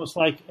was almost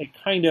like a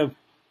kind of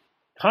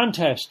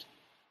contest,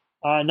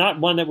 not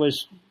one that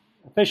was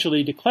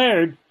officially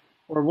declared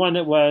or one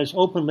that was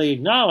openly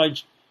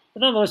acknowledged, but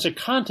nonetheless a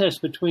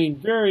contest between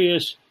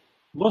various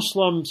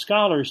Muslim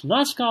scholars,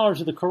 not scholars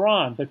of the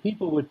Quran, but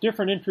people with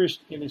different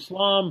interests in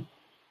Islam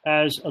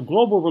as a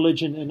global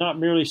religion and not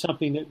merely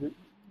something that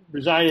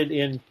resided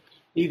in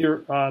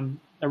either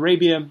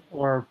Arabia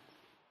or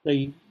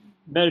the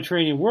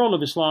Mediterranean world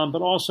of Islam,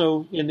 but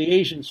also in the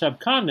Asian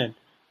subcontinent,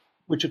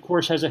 which of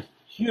course has a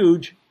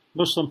huge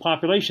Muslim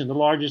population, the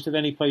largest of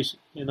any place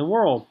in the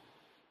world.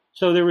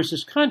 So there was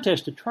this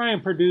contest to try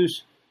and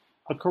produce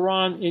a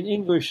Quran in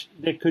English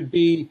that could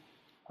be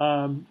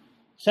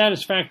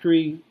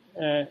satisfactory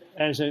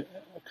as a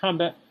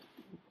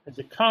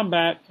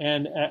combat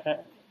and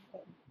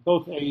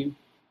both a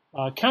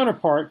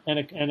counterpart and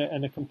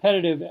a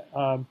competitive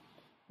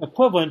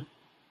equivalent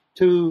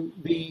to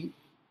the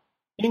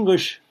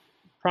English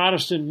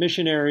Protestant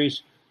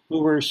missionaries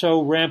who were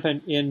so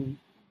rampant in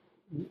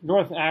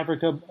North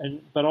Africa,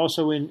 but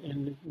also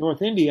in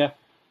North India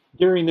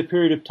during the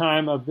period of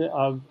time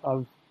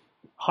of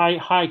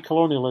high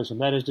colonialism,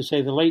 that is to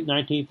say, the late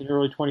 19th and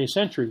early 20th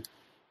century.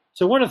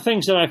 So one of the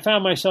things that I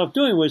found myself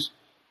doing was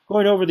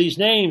going over these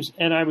names,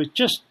 and I was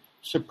just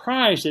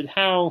surprised at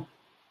how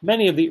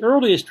many of the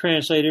earliest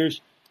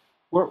translators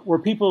were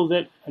people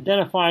that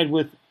identified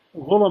with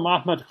Ghulam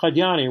Ahmad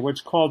Qadiani, or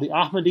what's called the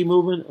Ahmadi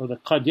movement or the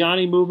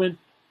Qadiani movement.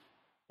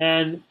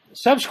 And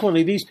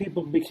subsequently, these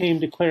people became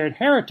declared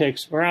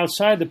heretics or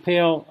outside the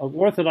pale of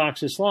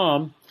Orthodox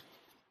Islam.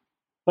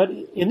 But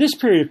in this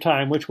period of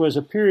time, which was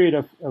a period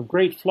of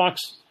great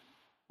flux,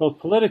 both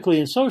politically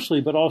and socially,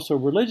 but also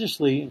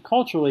religiously and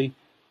culturally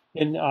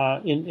in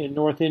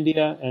North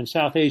India and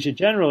South Asia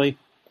generally,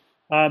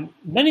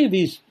 many of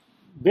these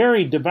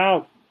very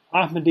devout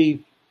Ahmadi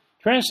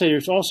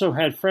translators also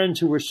had friends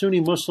who were Sunni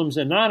Muslims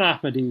and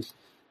non-Ahmadis.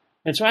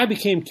 And so I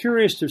became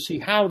curious to see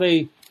how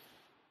they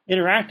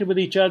interacted with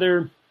each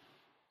other,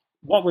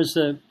 what was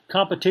the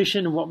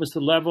competition and what was the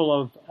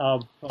level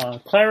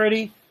of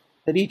clarity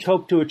that each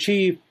hoped to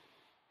achieve.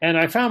 And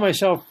I found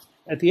myself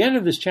at the end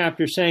of this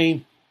chapter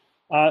saying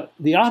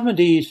the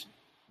Ahmadis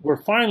were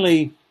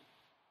finally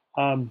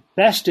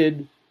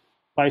bested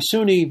by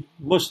Sunni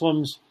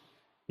Muslims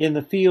in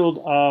the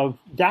field of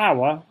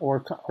dawah or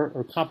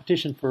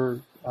competition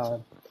for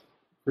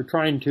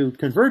trying to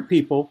convert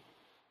people.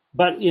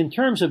 But in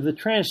terms of the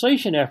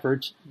translation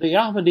efforts, the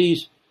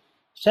Ahmadis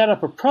set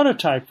up a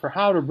prototype for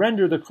how to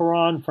render the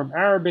Quran from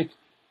Arabic,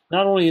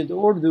 not only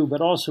into Urdu,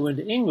 but also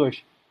into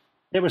English.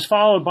 It was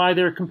followed by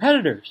their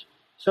competitors.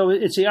 So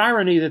it's the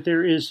irony that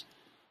there is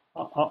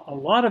a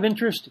lot of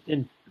interest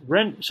in...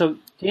 So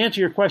to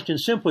answer your question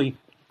simply,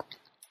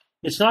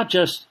 it's not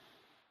just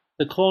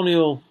the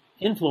colonial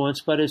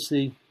influence, but it's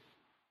the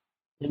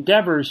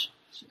endeavors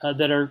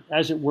that are,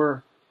 as it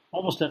were,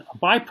 almost a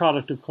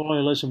byproduct of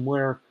colonialism,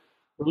 where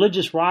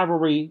religious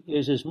rivalry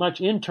is as much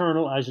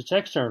internal as it's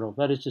external.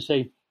 That is to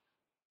say,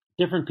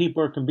 different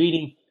people are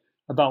competing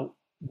about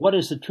what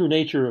is the true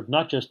nature of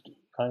not just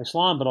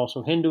Islam, but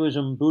also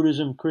Hinduism,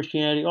 Buddhism,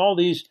 Christianity. All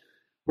these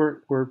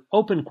were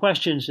open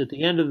questions at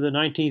the end of the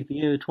 19th,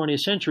 beginning of the 20th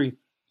century.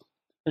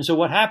 And so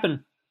what happened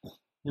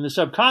in the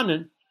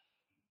subcontinent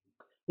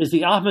is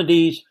the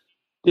Ahmadis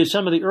did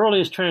some of the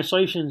earliest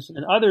translations,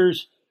 and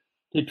others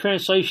did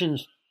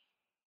translations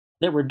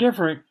that were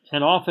different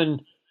and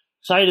often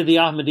cited the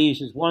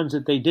Ahmadis as ones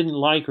that they didn't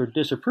like or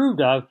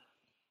disapproved of.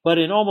 But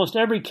in almost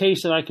every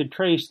case that I could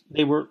trace,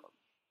 they were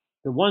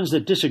the ones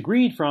that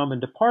disagreed from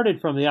and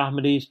departed from the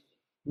Ahmadis,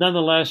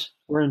 nonetheless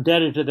were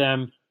indebted to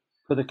them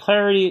for the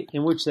clarity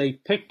in which they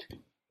picked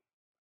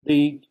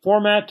the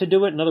format to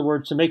do it. In other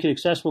words, to make it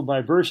accessible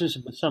by verses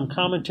with some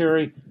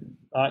commentary,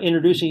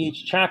 introducing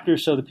each chapter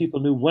so that people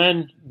knew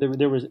when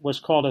there was what's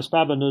called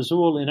Asbab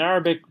al-Nuzul in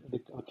Arabic. The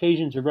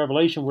occasions of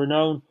revelation were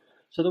known,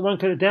 so that one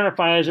could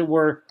identify, as it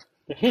were,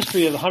 the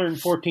history of the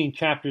 114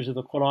 chapters of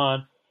the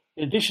Quran,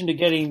 in addition to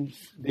getting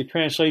the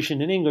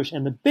translation in English.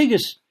 And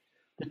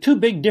the two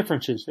big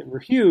differences that were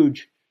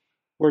huge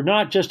were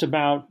not just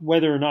about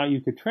whether or not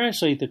you could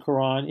translate the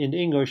Quran into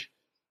English,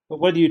 but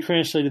whether you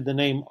translated the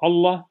name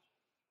Allah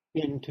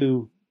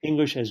into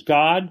English as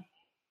God,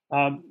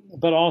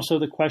 but also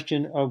the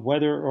question of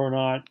whether or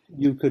not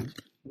you could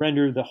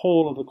render the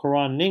whole of the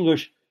Quran in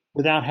English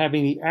without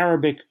having the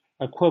Arabic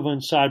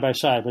equivalent side by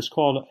side. What's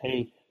called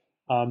a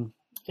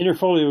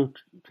interfolio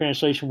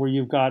translation, where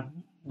you've got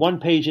one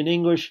page in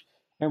English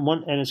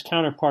and its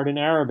counterpart in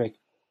Arabic.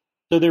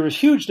 So there was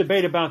huge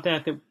debate about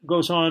that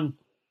goes on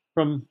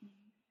from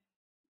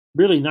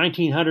really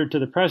 1900 to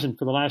the present.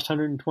 For the last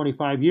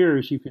 125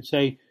 years, you could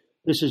say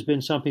this has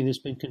been something that's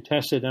been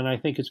contested, and I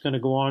think it's going to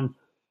go on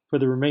for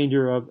the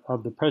remainder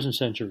of the present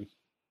century.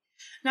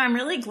 No, I'm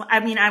really glad. I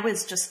mean, I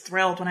was just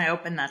thrilled when I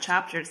opened that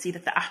chapter to see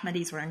that the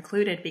Ahmadis were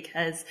included,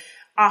 because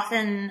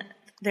often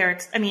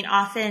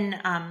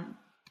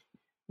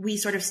we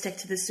sort of stick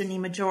to the Sunni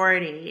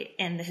majority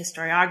in the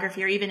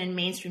historiography or even in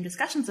mainstream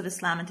discussions of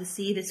Islam, and to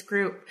see this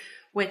group,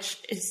 which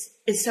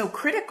is so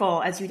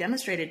critical, as you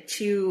demonstrated,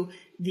 to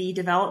the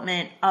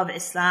development of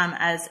Islam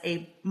as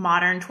a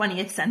modern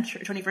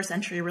 21st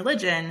century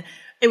religion,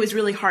 it was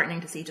really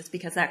heartening to see, just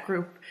because that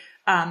group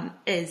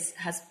has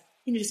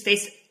just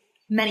faced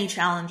many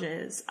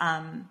challenges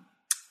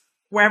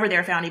wherever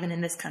they're found, even in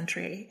this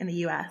country, in the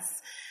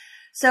U.S.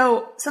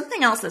 So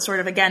something else that sort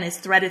of, again, is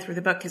threaded through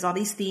the book is all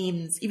these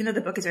themes. Even though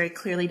the book is very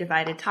clearly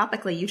divided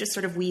topically, you just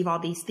sort of weave all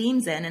these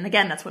themes in. And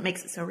again, that's what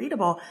makes it so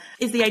readable,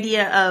 is the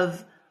idea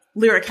of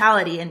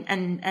lyricality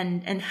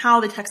and how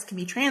the text can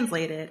be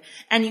translated.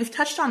 And you've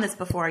touched on this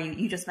before.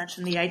 You just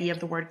mentioned the idea of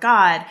the word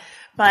God,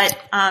 but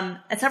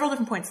at several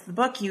different points in the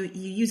book, you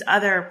use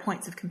other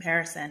points of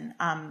comparison,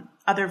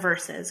 other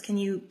verses. Can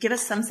you give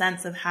us some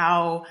sense of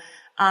how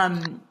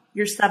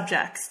your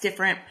subjects,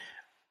 different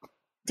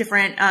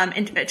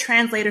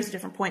translators at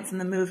different points in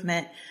the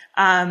movement,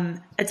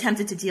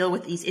 attempted to deal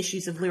with these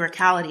issues of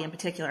lyricality in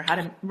particular, how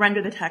to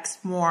render the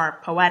text more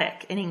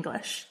poetic in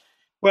English?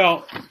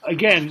 Well,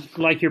 again,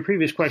 like your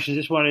previous questions,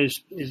 this one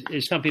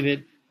is something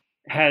that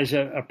has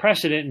a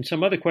precedent in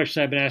some other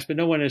questions I've been asked, but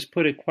no one has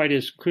put it quite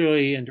as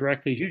clearly and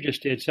directly as you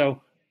just did.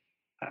 So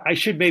I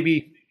should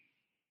maybe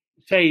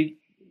say,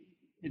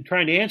 in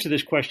trying to answer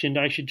this question,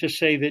 I should just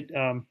say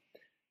that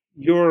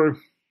your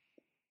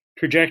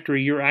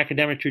trajectory, your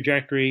academic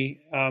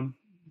trajectory,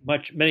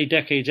 many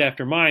decades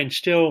after mine,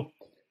 still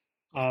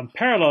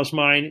parallels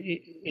mine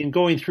in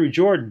going through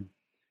Jordan.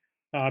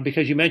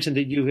 Because you mentioned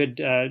that you had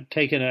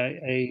taken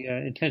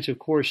a intensive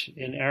course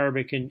in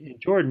Arabic in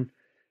Jordan.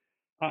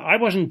 I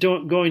wasn't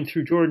going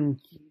through Jordan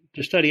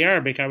to study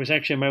Arabic. I was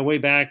actually on my way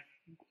back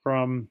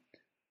from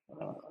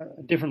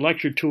different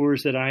lecture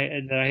tours that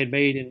I had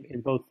made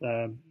in both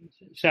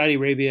Saudi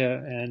Arabia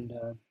and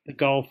the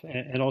Gulf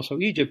and also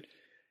Egypt.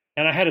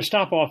 And I had a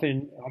stop off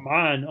in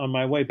Oman on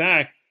my way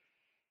back,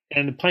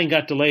 and the plane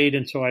got delayed,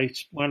 and so I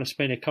wanted to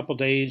spend a couple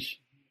days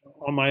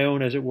on my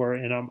own, as it were,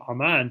 in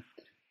Oman.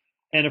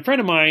 And a friend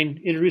of mine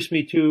introduced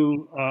me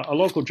to a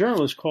local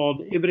journalist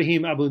called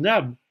Ibrahim Abu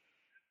Nab.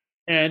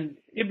 And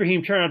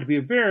Ibrahim turned out to be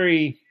a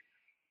very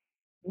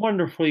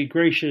wonderfully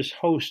gracious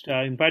host.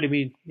 Invited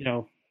me,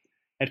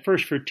 at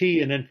first for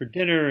tea and then for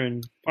dinner.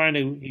 And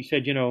finally he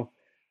said,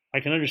 I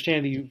can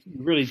understand that you've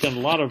really done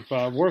a lot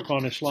of work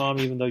on Islam,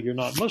 even though you're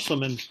not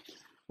Muslim. And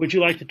would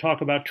you like to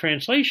talk about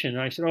translation?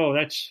 And I said, oh,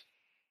 that's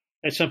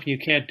something you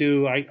can't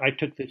do. I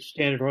took the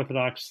standard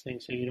Orthodox thing,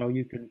 so,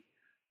 you can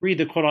read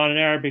the Quran in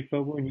Arabic,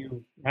 but when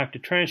you have to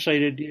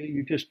translate it,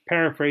 you just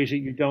paraphrase it.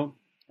 You don't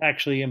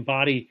actually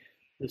embody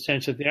the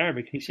sense of the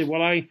Arabic. He said,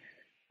 well,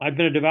 I've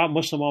been a devout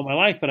Muslim all my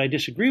life, but I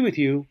disagree with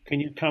you. Can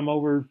you come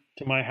over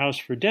to my house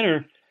for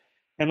dinner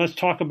and let's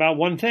talk about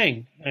one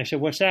thing? And I said,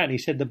 what's that? And he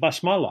said, the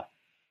basmala.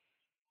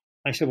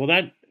 I said,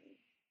 well,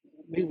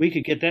 we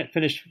could get that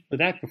finished with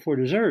that before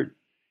dessert.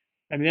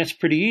 I mean, that's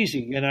pretty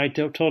easy. And I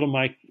told him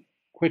my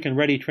quick and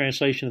ready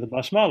translation of the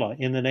basmala: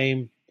 in the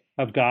name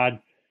of God,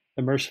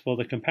 the merciful,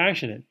 the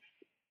compassionate.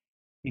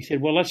 He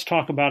said, well, let's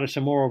talk about it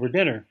some more over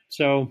dinner.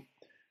 So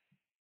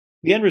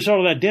the end result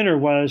of that dinner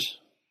was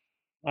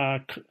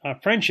a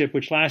friendship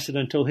which lasted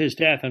until his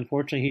death.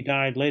 Unfortunately, he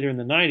died later in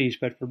the 90s,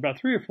 but for about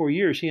 3 or 4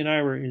 years, he and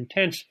I were in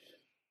intense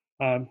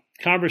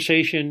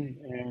conversation,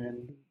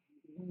 and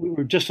we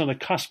were just on the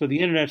cusp of the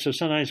internet. So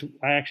sometimes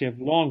I actually have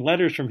long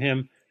letters from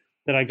him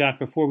that I got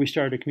before we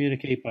started to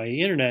communicate by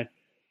the internet.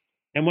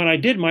 And when I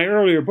did my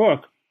earlier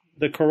book,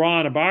 the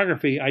Quran, a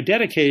biography, I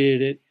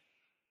dedicated it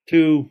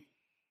to,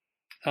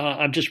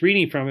 I'm just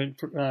reading from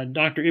it,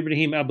 Dr.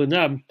 Ibrahim Abu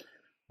Nab,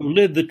 who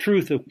lived the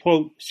truth of,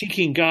 quote,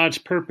 seeking God's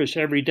purpose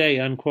every day,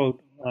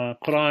 unquote,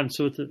 Quran,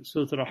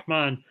 Surah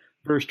Al-Rahman,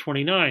 verse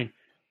 29.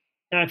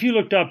 Now, if you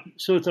looked up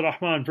Surah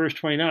Al-Rahman, verse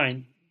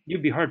 29,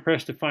 you'd be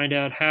hard-pressed to find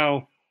out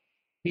how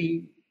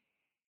he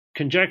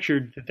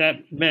conjectured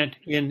that meant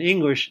in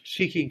English,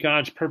 seeking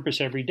God's purpose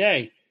every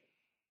day.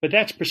 But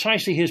that's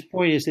precisely his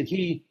point, is that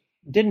he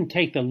didn't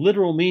take the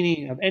literal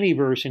meaning of any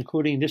verse,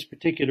 including this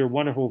particular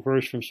wonderful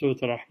verse from Surah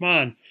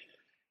Al-Rahman,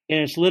 in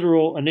its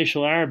literal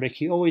initial Arabic.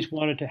 He always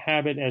wanted to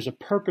have it as a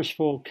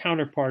purposeful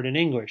counterpart in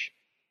English.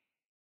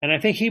 And I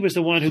think he was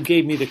the one who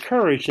gave me the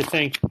courage to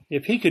think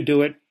if he could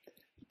do it,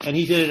 and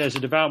he did it as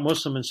a devout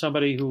Muslim and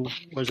somebody who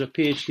was a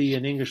PhD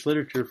in English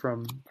literature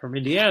from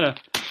Indiana,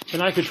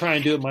 then I could try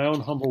and do it my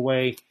own humble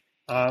way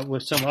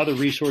with some other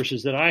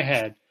resources that I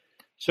had.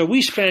 So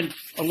we spent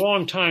a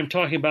long time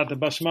talking about the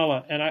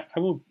basmala, and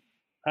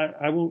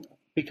I won't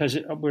because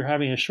we're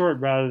having a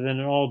short rather than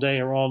an all day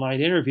or all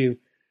night interview.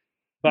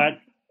 But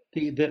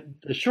the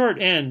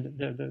short end,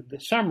 the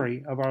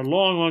summary of our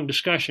long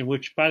discussion,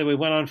 which by the way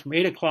went on from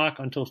 8 o'clock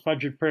until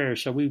Fajr prayer.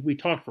 So we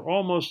talked for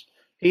almost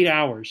 8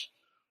 hours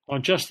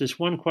on just this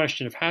one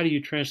question of how do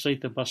you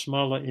translate the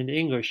basmala into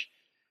English.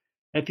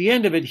 At the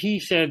end of it,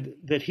 he said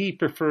that he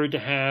preferred to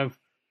have,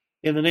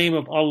 in the name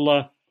of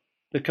Allah,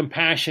 the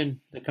compassion,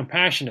 the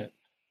compassionate.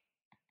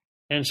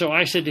 And so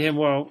I said to him,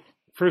 well,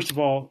 first of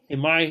all, in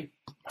my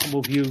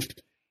humble view,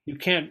 you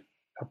can't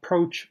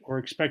approach or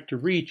expect to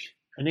reach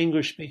an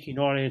English-speaking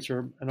audience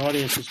or an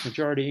audience that's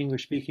majority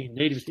English-speaking,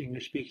 native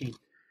English-speaking,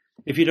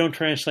 if you don't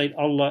translate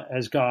Allah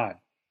as God.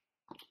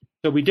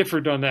 So we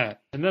differed on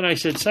that. And then I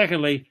said,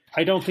 secondly,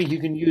 I don't think you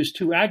can use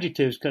two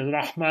adjectives because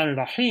Rahman and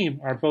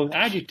Rahim are both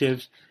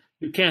adjectives.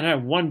 You can't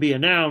have one be a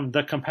noun,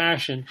 the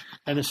compassion,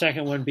 and the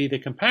second one be the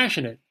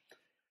compassionate.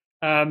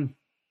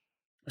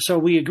 So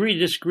we agreed to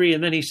disagree.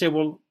 And then he said,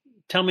 well,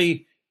 tell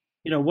me,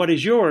 what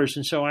is yours?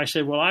 And so I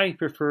said, well, I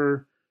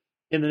prefer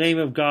in the name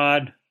of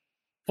God,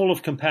 full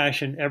of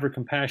compassion, ever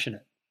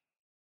compassionate.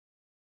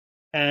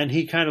 And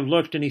he kind of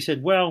looked and he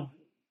said, well,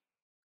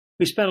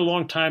 we spent a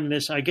long time in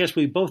this. I guess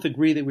we both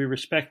agree that we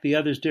respect the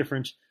other's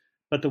difference.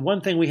 But the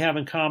one thing we have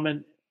in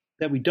common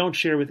that we don't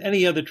share with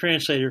any other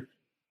translator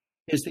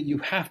is that you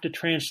have to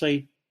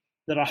translate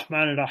the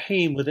Rahman and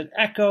Rahim with an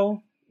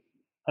echo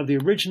of the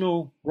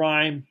original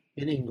rhyme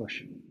in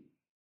English.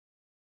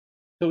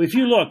 So if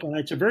you look, and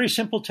it's a very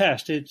simple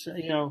test, it's,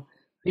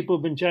 people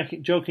have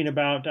been joking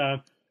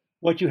about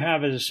what you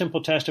have as a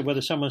simple test of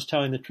whether someone's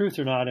telling the truth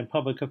or not in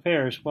public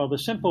affairs. Well, the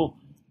simple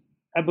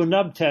Abu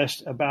Nab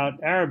test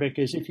about Arabic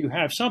is if you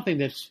have something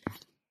that's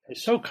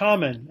so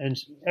common, and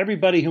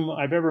everybody whom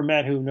I've ever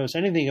met who knows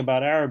anything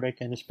about Arabic,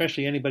 and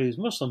especially anybody who's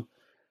Muslim,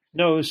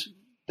 knows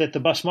that the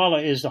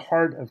basmala is the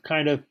heart of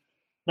kind of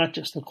not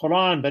just the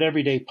Quran, but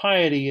everyday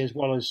piety as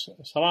well as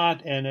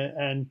salat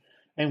and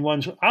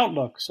one's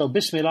outlook. So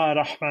Bismillah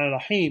ar-Rahman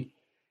ar-Rahim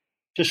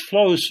just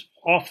flows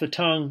off the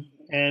tongue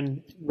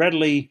and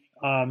readily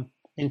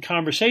in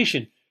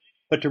conversation.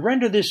 But to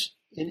render this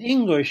in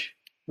English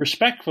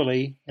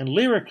respectfully and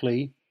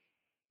lyrically,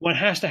 one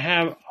has to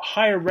have a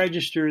higher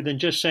register than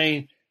just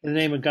saying in the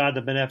name of God,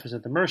 the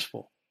Beneficent, the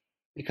Merciful,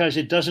 because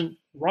it doesn't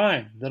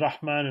rhyme. The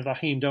Rahman and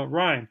Rahim don't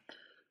rhyme.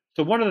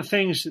 So one of the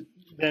things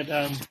that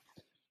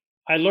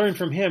I learned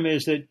from him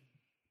is that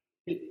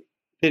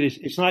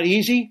it's not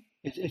easy.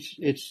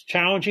 It's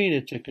challenging.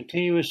 It's a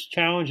continuous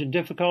challenge and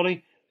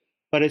difficulty,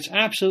 but it's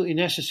absolutely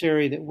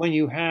necessary that when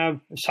you have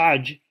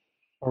Saj,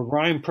 or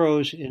rhyme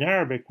prose in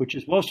Arabic, which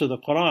is most of the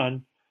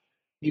Quran,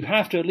 you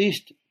have to at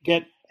least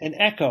get an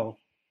echo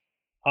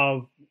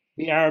of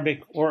the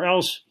Arabic, or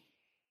else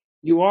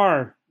you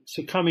are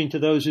succumbing to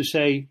those who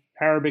say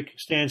Arabic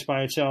stands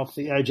by itself.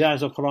 The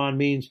Ijaz al-Quran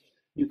means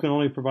you can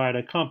only provide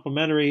a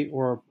complementary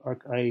or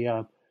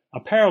a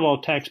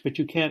parallel text, but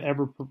you can't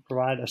ever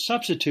provide a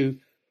substitute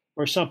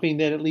or something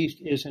that at least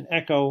is an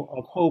echo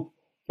of hope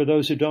for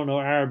those who don't know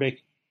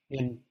Arabic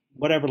in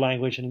whatever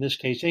language, and in this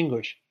case,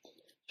 English.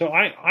 So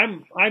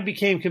I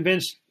became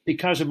convinced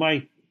because of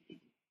my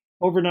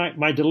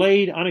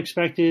delayed,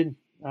 unexpected,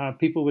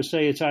 people would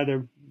say it's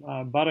either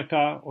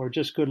barakah or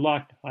just good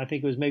luck. I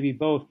think it was maybe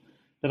both,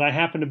 that I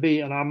happened to be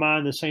in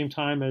Amman the same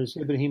time as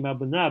Ibrahim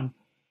Abdel-Nab,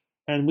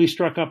 and we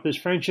struck up this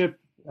friendship.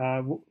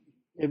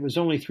 It was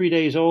only 3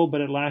 days old,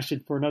 but it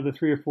lasted for another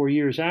 3 or 4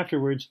 years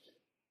afterwards.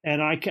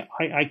 And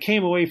I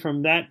came away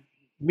from that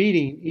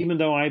meeting, even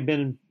though I'd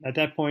been at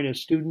that point a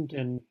student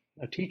and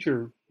a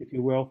teacher, if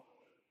you will,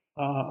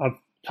 of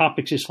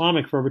topics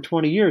Islamic for over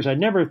 20 years. I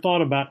never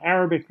thought about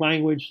Arabic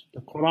language,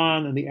 the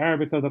Quran, and the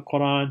Arabic of the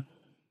Quran,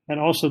 and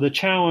also the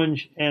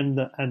challenge and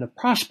the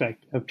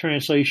prospect of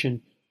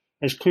translation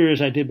as clear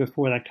as I did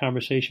before that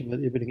conversation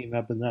with Ibrahim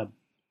Abdel-Nab.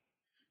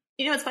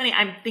 You know, it's funny.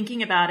 I'm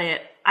thinking about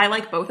it. I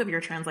like both of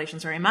your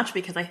translations very much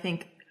because I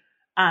think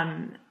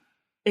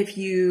if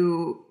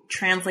you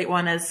translate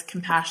one as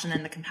compassion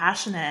and the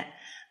compassionate,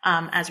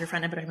 as your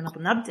friend Ibrahim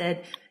Abdel-Nab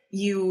did,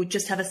 you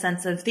just have a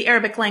sense of the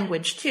Arabic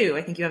language too.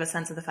 I think you have a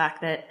sense of the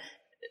fact that,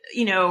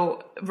 you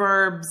know,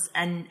 verbs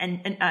and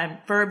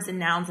verbs and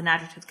nouns and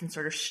adjectives can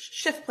sort of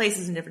shift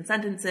places in different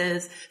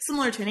sentences,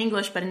 similar to in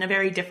English, but in a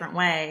very different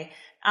way.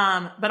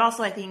 But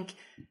also I think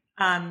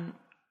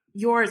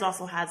yours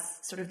also has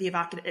sort of the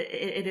evocative,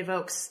 it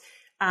evokes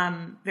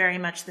very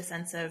much the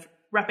sense of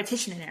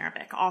repetition in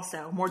Arabic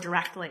also more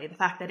directly. The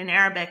fact that in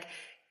Arabic,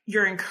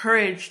 you're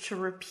encouraged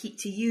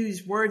to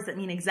use words that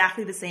mean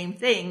exactly the same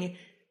thing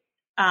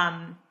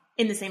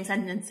in the same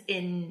sentence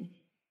in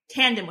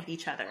tandem with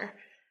each other.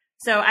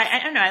 So I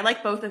don't know, I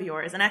like both of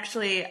yours. And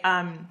actually,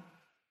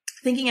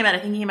 thinking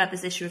about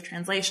this issue of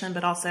translation,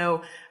 but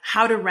also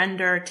how to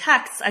render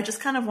texts, I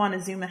just kind of want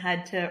to zoom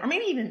ahead to, or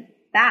maybe even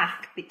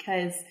back,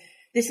 because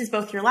this is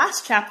both your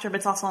last chapter, but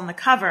it's also on the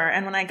cover.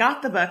 And when I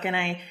got the book and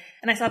I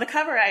saw the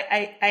cover,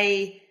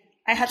 I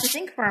had to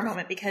think for a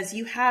moment, because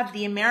you have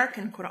the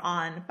American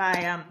Quran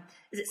by,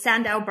 is it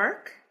Sandow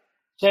Birk?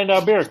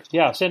 Sandow Birk,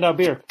 yeah, Sandow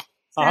Birk.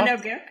 Sandow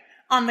Birk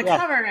on the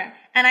cover.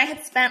 And I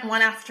had spent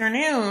one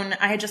afternoon,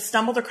 I had just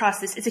stumbled across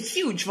this. It's a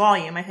huge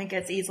volume. I think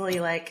it's easily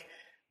like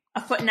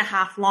 1.5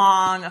 feet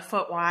long, 1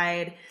 foot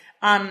wide.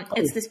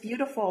 It's this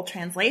beautiful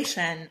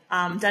translation,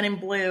 done in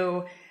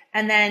blue.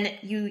 And then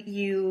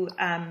you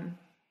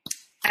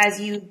as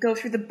you go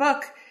through the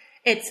book,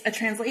 it's a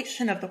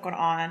translation of the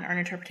Quran, or an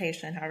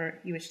interpretation, however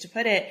you wish to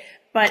put it.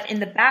 But in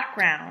the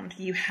background,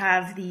 you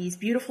have these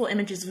beautiful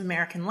images of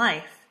American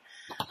life.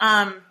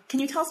 Can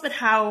you tell us about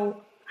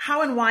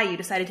how and why you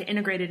decided to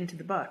integrate it into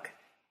the book?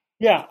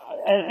 Yeah,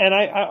 and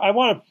I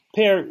want to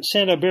pair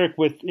Sandow Birk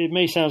with, it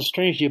may sound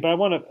strange to you, but I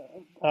want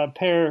to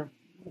pair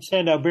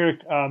Sandow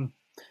Birk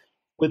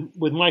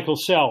with Michael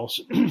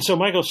Sells. So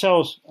Michael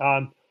Sells,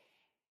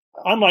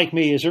 unlike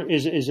me,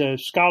 is a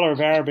scholar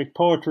of Arabic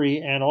poetry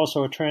and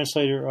also a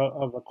translator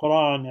of the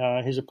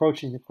Quran. His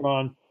approaching the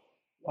Quran,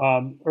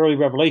 early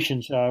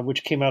revelations,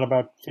 which came out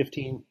about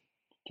 15,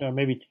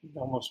 maybe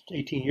almost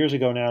 18 years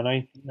ago now,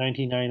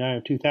 1999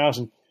 or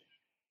 2000.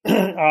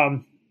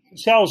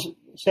 Sells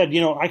said,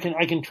 you know, I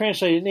can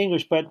translate it in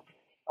English, but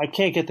I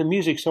can't get the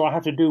music, so I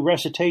have to do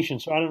recitation.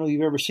 So I don't know if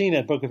you've ever seen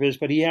that book of his,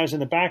 but he has in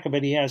the back of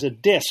it, he has a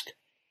disc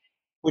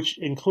which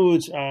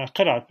includes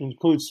qiraat,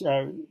 includes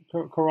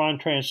Quran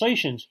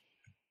translations,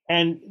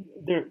 and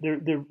they're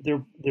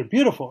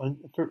beautiful, and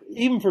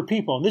even for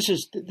people. And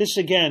this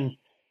again,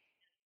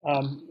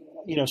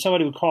 you know,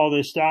 somebody would call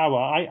this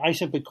dawah. I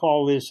simply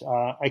call this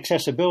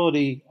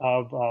accessibility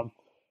of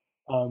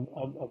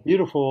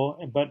beautiful,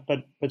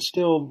 but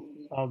still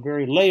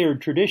very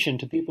layered tradition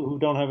to people who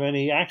don't have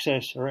any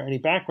access or any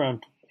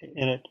background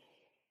in it.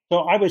 So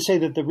I would say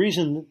that the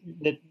reason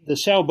that the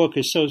Sell book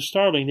is so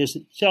startling is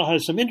that Sell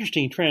has some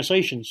interesting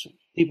translations.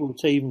 People would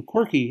say even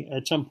quirky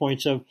at some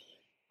points of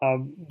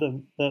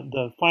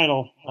the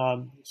final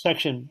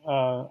section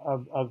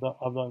of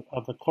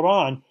the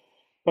Quran.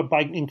 But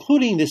by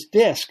including this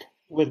disc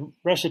with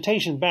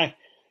recitation back,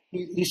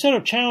 he's sort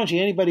of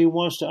challenging anybody who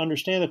wants to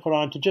understand the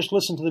Quran to just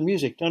listen to the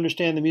music, to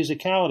understand the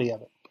musicality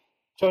of it.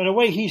 So in a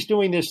way, he's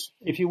doing this,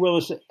 if you will,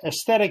 as an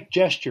aesthetic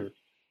gesture,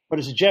 but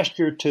it's a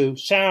gesture to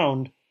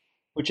sound,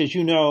 which, as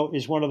you know,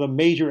 is one of the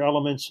major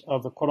elements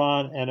of the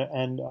Quran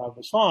and of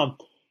Islam,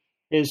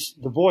 is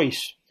the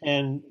voice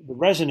and the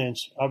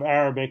resonance of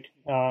Arabic,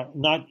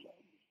 not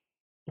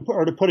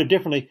or to put it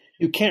differently,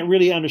 you can't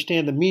really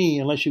understand the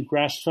meaning unless you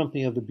grasp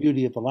something of the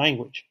beauty of the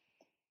language.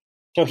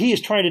 So he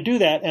is trying to do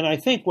that, and I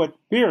think what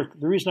Birk,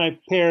 the reason I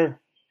pair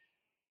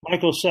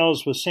Michael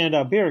Sells with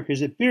Sandow Birk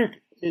is that Birk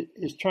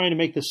is trying to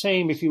make the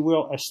same, if you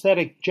will,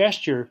 aesthetic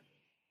gesture,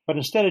 but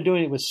instead of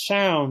doing it with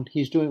sound,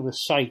 he's doing it with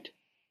sight.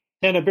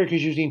 Sandow Birk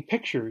is using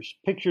pictures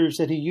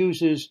that he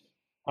uses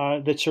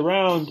that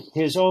surround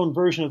his own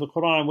version of the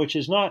Quran, which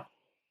is not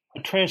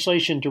a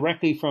translation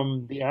directly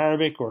from the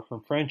Arabic or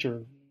from French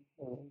or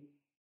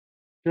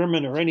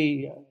German or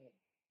any.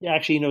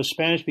 Actually, he knows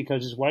Spanish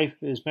because his wife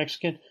is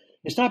Mexican.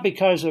 It's not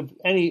because of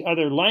any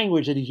other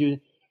language that he's using.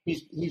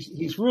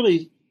 He's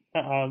really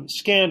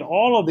scanned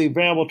all of the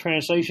available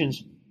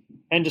translations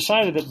and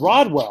decided that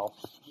Rodwell,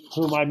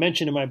 whom I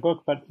mentioned in my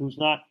book, but who's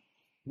not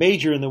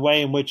major in the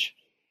way in which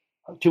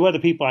two other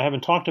people I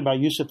haven't talked about,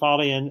 Yusuf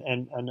Ali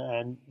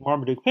and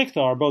Marmaduke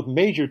Pickthall, are both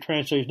major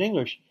translators in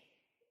English.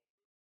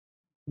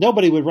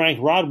 Nobody would rank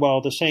Rodwell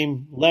at the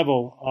same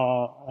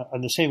level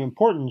and the same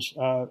importance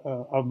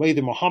of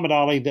either Muhammad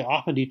Ali, the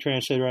Ahmadi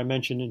translator I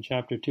mentioned in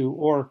Chapter 2,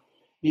 or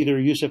either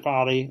Yusuf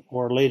Ali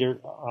or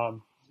later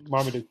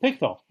Marmaduke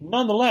Pickthall.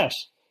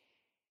 Nonetheless,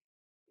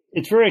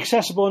 it's very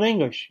accessible in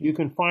English. You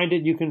can find it,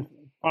 and you can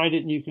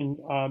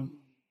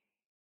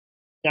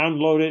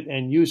download it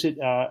and use it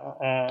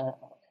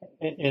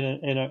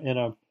in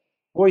a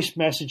voice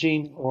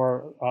messaging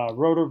or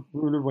rotor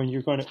when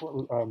you're going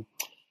to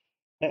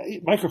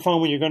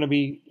microphone when you're going to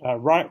be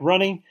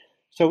running.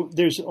 So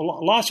there's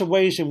lots of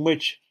ways in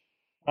which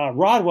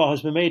Rodwell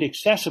has been made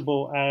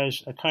accessible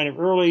as a kind of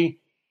early,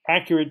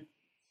 accurate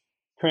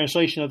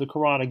translation of the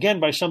Quran, again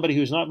by somebody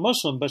who's not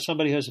Muslim, but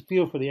somebody who has a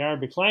feel for the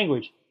Arabic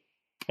language.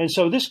 And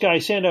so this guy,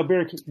 Sandow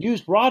Birk,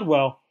 used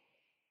Rodwell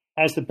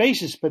as the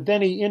basis, but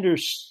then he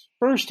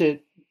interspersed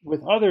it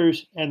with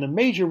others, and the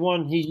major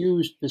one he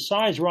used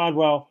besides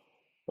Rodwell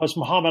was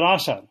Muhammad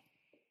Asad.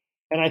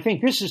 And I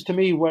think this is, to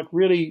me, what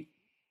really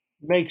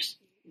makes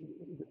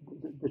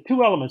the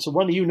two elements. The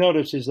one that you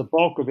notice is the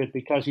bulk of it,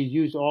 because he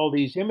used all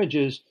these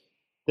images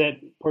that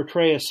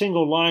portray a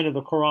single line of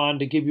the Quran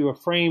to give you a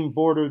frame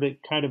border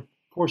that kind of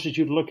forces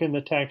you to look in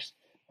the text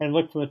and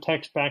look from the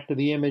text back to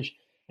the image,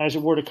 as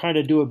it were, to kind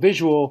of do a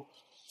visual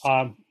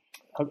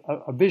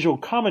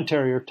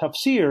commentary or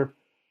tafsir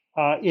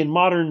in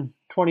modern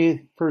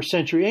 21st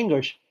century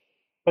English.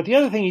 But the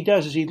other thing he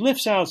does is he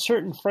lifts out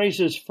certain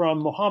phrases from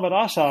Muhammad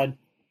Asad,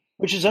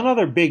 which is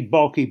another big,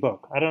 bulky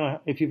book. I don't know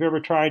if you've ever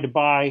tried to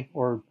buy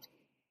or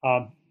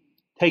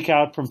take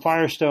out from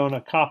Firestone a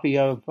copy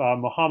of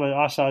Muhammad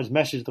Asad's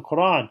Message, the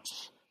Quran.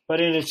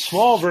 But in its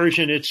small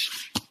version,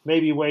 it's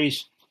maybe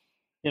weighs,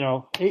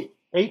 8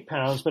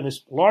 pounds, but in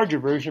its larger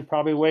version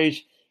probably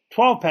weighs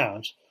 12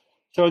 pounds.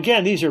 So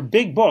again, these are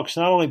big books,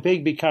 not only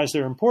big because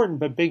they're important,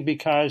 but big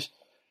because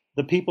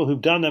the people who've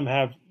done them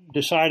have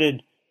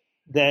decided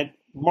that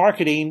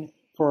marketing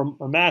for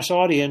a mass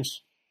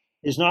audience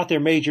is not their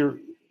major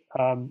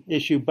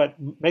issue, but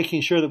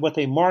making sure that what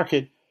they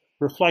market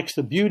reflects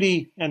the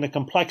beauty and the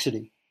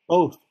complexity,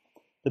 both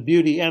the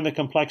beauty and the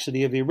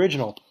complexity of the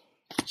original.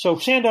 So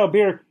Sandow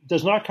Birk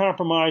does not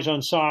compromise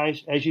on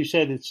size. As you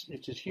said,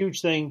 it's a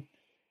huge thing.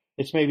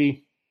 It's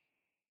maybe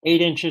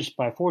 8 inches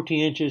by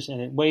 14 inches,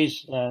 and it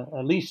weighs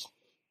at least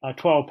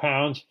 12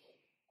 pounds.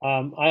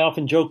 I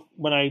often joke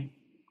when I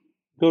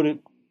go to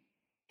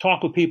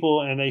talk with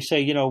people and they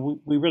say,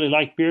 we really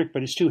like Birk,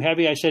 but it's too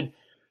heavy. I said,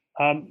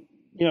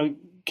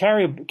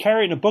 carry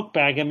it in a book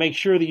bag and make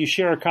sure that you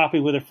share a copy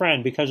with a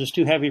friend, because it's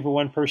too heavy for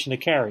one person to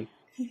carry.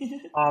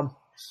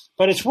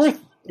 But it's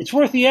worth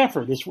the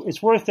effort.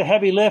 It's worth the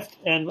heavy lift,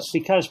 and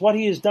because what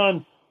he has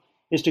done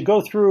is to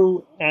go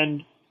through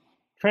and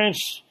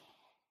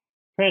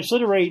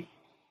transliterate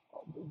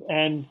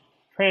and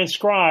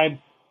transcribe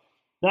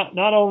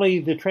not only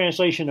the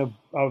translation of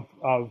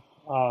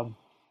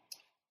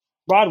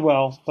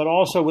Rodwell, but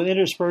also with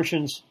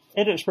interspersed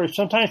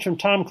sometimes from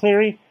Tom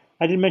Cleary.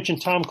 I didn't mention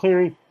Tom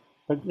Cleary,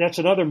 but that's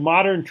another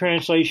modern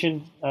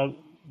translation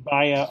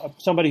by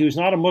somebody who's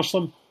not a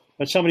Muslim,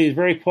 but somebody who's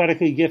very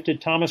poetically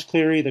gifted, Thomas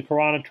Cleary, the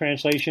Quranic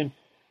translation,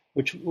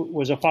 which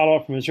was a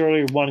follow-up from his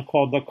earlier one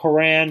called the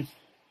Quran,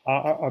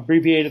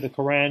 abbreviated the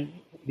Quran,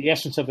 the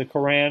essence of the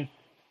Quran.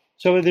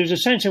 So there's a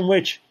sense in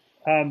which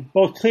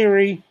both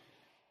Cleary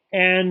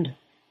and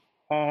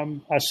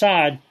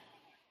Asad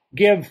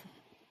give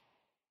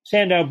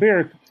Sandow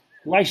Birk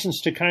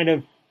license to kind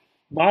of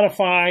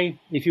modify,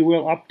 if you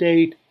will,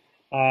 update,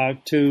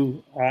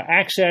 to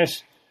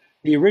access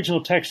the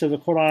original text of the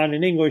Quran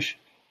in English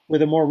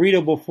with a more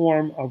readable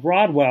form of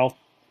Rodwell.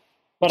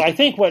 But I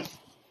think what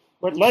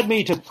led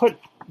me to put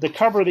the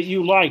cover that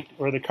you liked,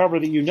 or the cover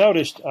that you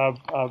noticed of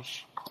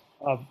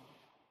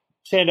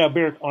Sandow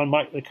Birk on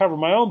the cover of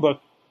my own book,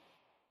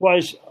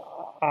 was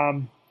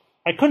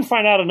I couldn't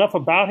find out enough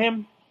about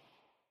him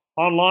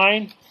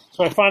online,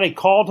 so I finally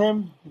called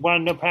him,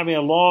 wound up having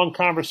a long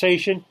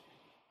conversation,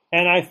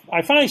 and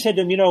I finally said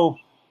to him,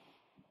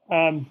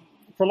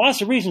 for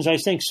lots of reasons, I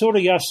think Surah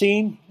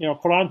Yasin,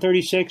 Quran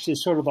 36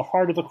 is sort of the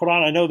heart of the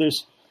Quran. I know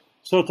there's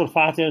Surah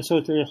Al-Fatiha and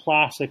Surah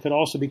Al-Ikhlas that could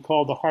also be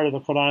called the heart of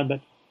the Quran,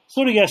 but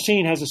Surah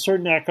Yasin has a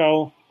certain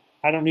echo.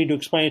 I don't need to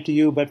explain it to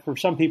you, but for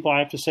some people I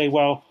have to say,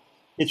 well,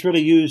 it's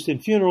really used in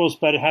funerals,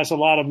 but it has a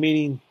lot of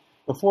meaning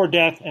before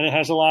death, and it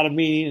has a lot of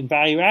meaning and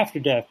value after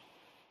death.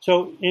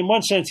 So in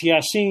one sense,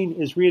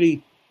 Yasin is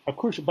really a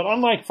crucial, but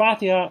unlike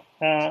Fatiha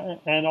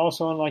and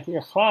also unlike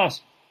Ikhlas,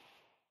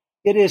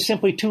 it is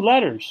simply 2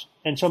 letters.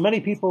 And so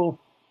many people,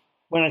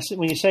 when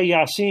you say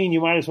Yasin,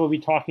 you might as well be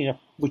talking,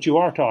 which you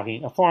are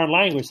talking, a foreign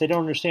language. They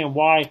don't understand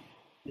why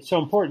it's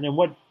so important. And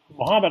what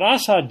Muhammad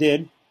Asad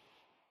did,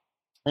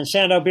 and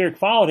Sandow Birk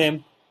followed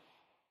him,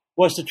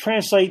 was to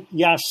translate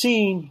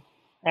Yasin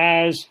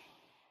as,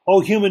 "O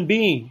human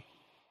being."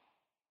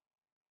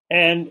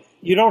 And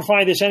you don't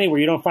find this anywhere.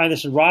 You don't find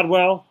this in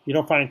Rodwell. You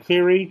don't find it in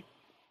Cleary,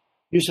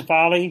 Yusuf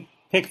Ali,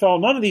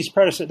 Pickthall. None of these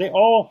predecessors, they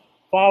all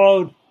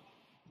followed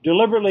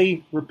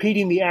deliberately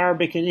repeating the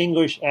Arabic and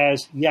English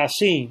as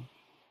Yasin.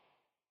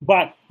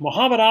 But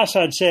Muhammad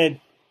Asad said,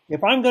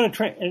 if I'm going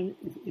to, and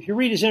if you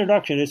read his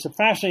introduction, it's a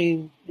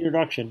fascinating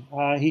introduction.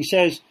 He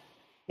says,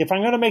 if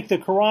I'm going to make the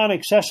Quran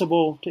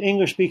accessible to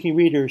English-speaking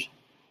readers,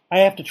 I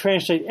have to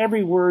translate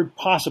every word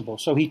possible.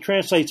 So he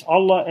translates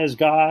Allah as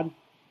God.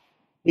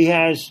 He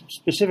has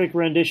specific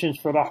renditions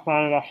for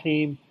Rahman and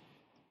Rahim.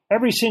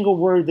 Every single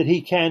word that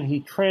he can, he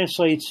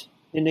translates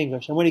in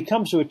English. And when he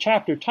comes to a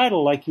chapter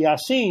title like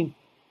Yasin,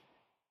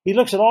 he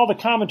looks at all the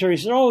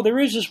commentaries and says, oh, there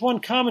is this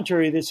one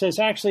commentary that says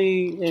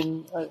actually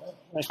in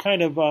a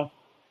kind of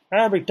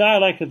Arabic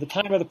dialect at the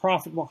time of the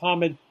Prophet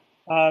Muhammad,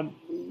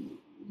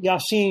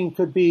 Yasin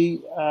could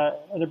be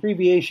an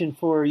abbreviation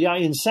for Ya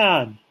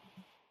Insan.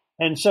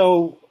 And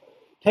so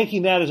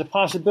taking that as a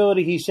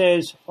possibility, he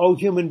says, oh,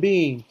 human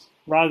being,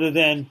 rather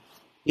than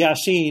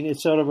Yasin,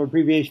 it's sort of an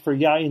abbreviation for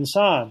Ya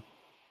Insan.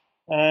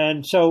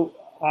 And so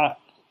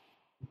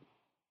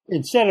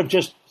instead of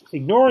just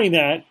ignoring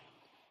that,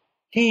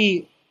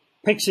 he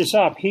picks this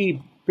up.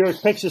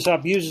 Birk picks this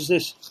up, uses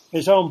this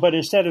his own, but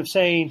instead of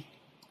saying,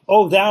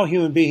 oh, thou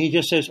human being, he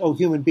just says, oh,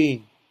 human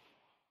being.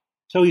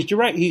 So he's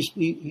direct.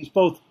 He's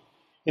both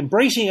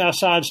embracing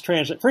Assad's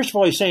translation. First of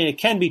all, he's saying it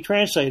can be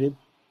translated,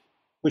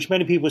 which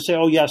many people say,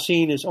 oh,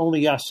 Yasin is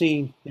only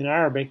Yasin in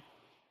Arabic.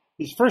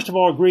 He's first of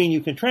all agreeing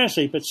you can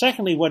translate, but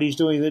secondly, what he's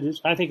doing that is,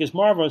 I think is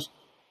marvelous,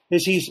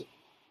 is he's,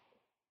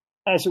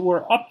 as it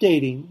were,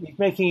 updating. He's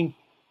making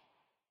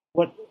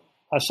what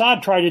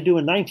Assad tried to do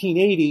in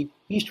 1980,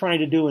 he's trying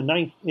to do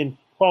in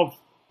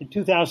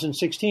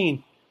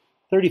 2016,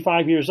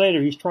 35 years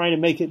later. He's trying to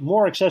make it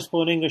more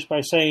accessible in English by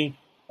saying,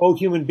 oh,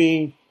 human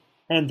being,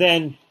 and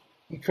then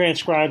he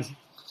transcribes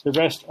the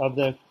rest of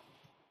the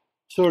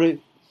Surah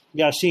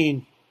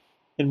Yasin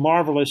in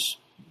marvelous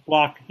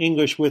block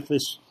English with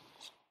this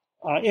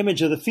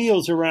image of the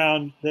fields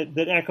around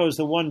that echoes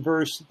the one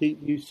verse that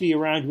you see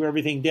around you,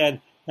 everything dead,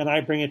 and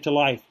I bring it to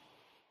life.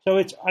 So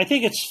I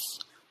think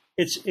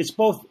it's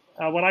both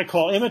what I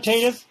call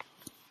imitative,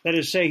 that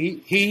is,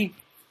 say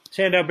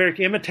Sandow Birk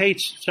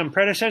imitates some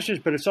predecessors,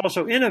 but it's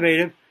also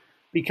innovative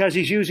because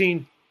he's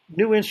using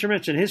new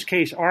instruments, in his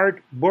case,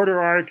 art, border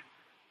art,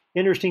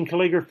 interesting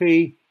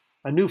calligraphy,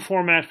 a new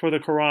format for the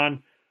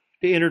Quran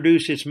to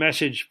introduce its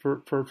message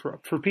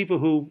for people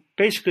who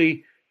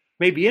basically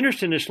may be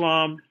interested in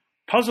Islam,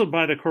 puzzled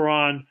by the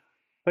Quran,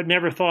 but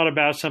never thought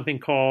about something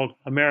called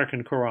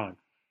American Quran.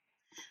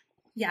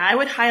 Yeah, I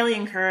would highly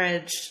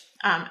encourage,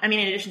 in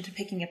addition to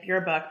picking up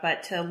your book,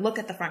 but to look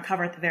at the front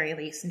cover at the very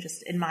least and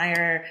just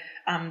admire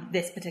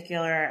this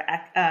particular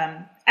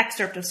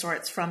excerpt of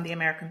sorts from the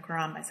American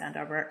Quran by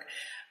Sandow Birk.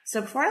 So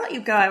before I let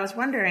you go, I was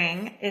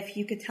wondering if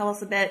you could tell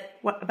us a bit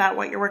about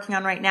what you're working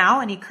on right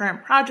now, any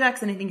current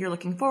projects, anything you're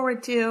looking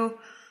forward to.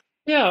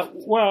 Yeah,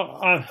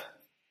 well,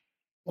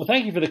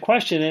 thank you for the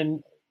question.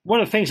 And one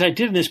of the things I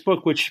did in this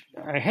book, which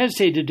I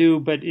hesitate to do,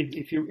 but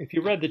if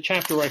you read the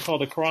chapter where I call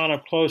the Quran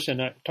Up Close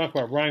and I talk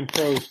about rhyme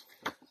prose,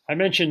 I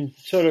mentioned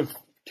sort of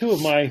two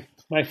of my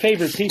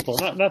favorite people.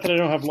 Not that I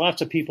don't have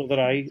lots of people that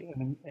I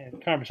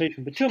in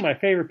conversation, but two of my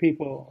favorite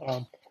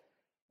people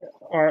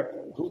are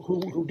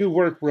who do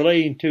work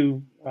relating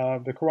to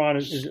the Quran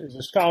is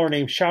a scholar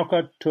named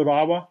Shaukat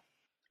Turawa,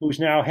 who's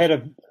now head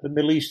of the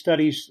Middle East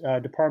Studies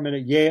Department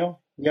at Yale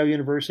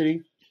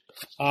University.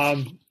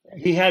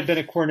 He had been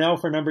at Cornell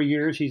for a number of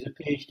years. He's a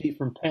PhD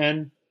from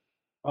Penn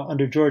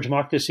under George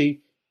Makdisi.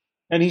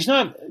 And he's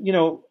not,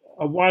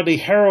 a widely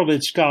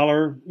heralded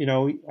scholar.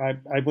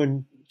 I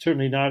wouldn't,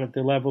 certainly not at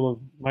the level of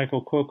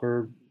Michael Cook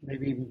or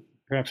maybe even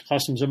perhaps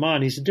Qasim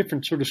Zaman. He's a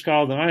different sort of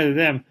scholar than either of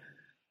them.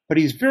 But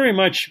he's very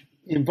much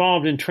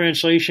involved in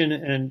translation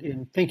and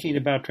in thinking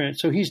about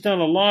so he's done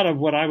a lot of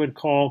what I would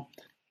call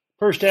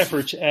first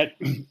efforts at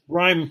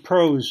rhyme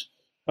prose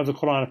of the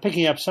Quran,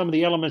 picking up some of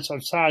the elements of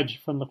Sajj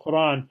from the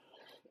Quran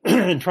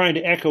and trying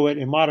to echo it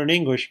in modern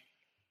English.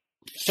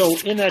 So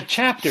in that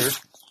chapter,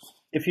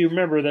 if you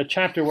remember that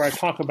chapter where I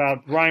talk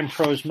about rhyme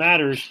prose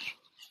matters,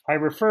 I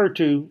refer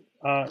to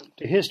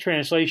his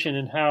translation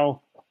and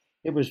how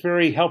it was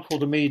very helpful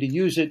to me to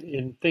use it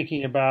in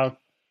thinking about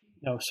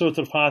Surah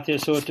Al-Fatiha,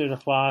 Surah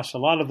Al-Ikhlas, a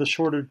lot of the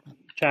shorter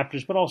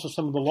chapters, but also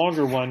some of the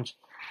longer ones,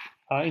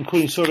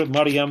 including Surah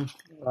Maryam,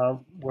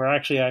 where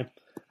actually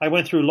I I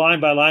went through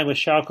line by line with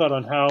Shaukat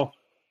on how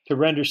to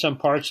render some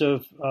parts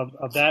of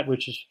that,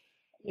 which is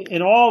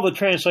in all the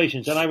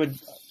translations. And I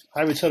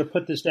would sort of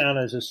put this down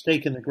as a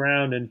stake in the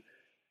ground and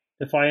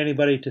defy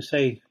anybody to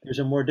say there's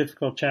a more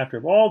difficult chapter.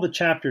 Of all the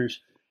chapters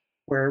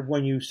where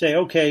when you say,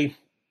 okay,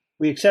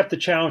 we accept the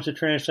challenge to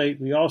translate,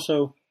 we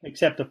also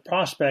accept the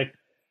prospect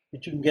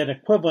that you can get an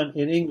equivalent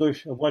in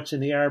English of what's in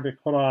the Arabic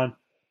Quran.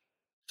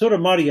 Surah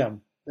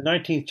Maryam, the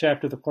 19th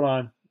chapter of the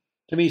Quran,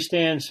 to me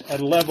stands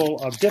at a level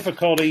of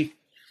difficulty,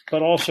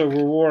 but also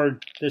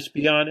reward that's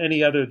beyond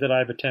any other that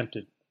I've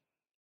attempted.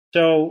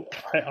 So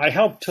I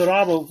helped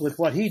Turaba with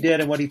what he did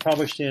and what he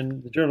published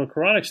in the Journal of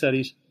Quranic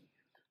Studies.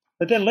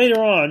 But then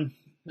later on,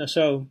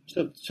 so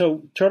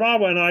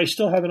Turaba and I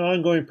still have an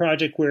ongoing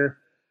project where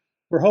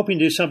we're hoping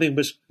to do something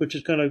which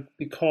is going to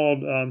be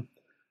called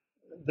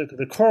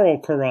the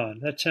choral Quran.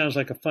 That sounds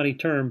like a funny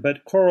term,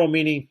 but choral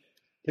meaning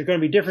there are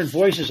going to be different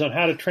voices on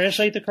how to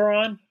translate the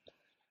Quran.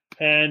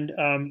 And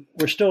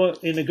we're still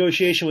in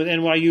negotiation with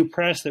NYU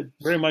Press that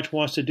very much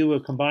wants to do a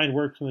combined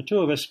work from the two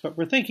of us. But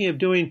we're thinking of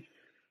doing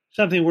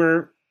something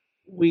where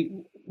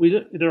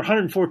there are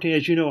 114,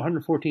 as you know,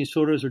 114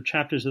 surahs or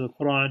chapters of the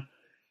Quran,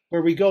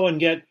 where we go and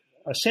get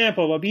a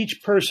sample of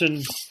each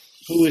person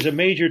who is a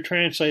major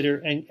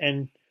translator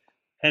and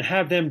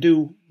have them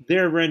do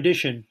their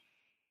rendition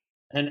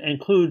and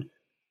include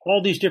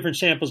all these different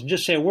samples and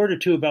just say a word or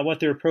two about what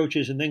their approach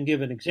is and then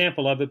give an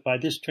example of it by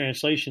this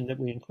translation that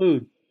we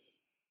include.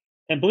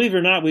 And believe it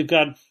or not, we've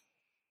got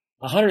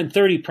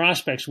 130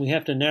 prospects, and we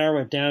have to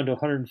narrow it down to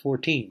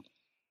 114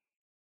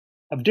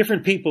 of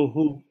different people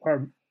who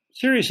are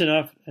serious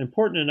enough,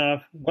 important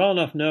enough, well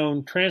enough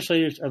known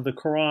translators of the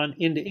Quran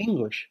into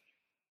English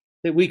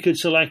that we could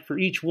select for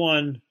each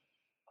one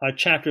a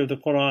chapter of the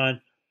Quran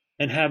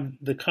and have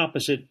the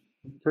composite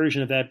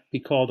version of that be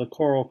called a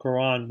choral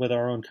Quran with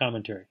our own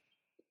commentary.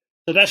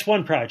 So that's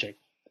one project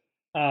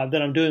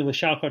that I'm doing with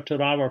Shaukat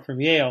Turaba from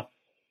Yale.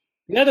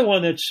 The other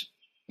one that's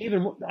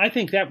I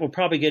think that will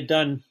probably get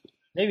done,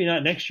 maybe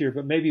not next year,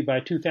 but maybe by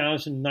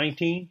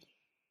 2019.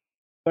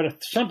 But if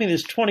something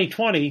that's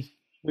 2020,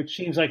 which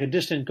seems like a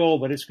distant goal,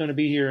 but it's going to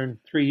be here in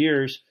 3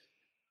 years.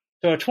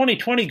 So a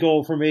 2020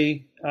 goal for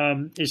me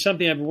is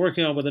something I've been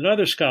working on with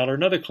another scholar,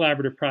 another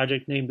collaborative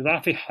project named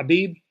Rafi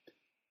Habib.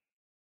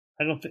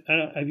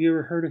 Have you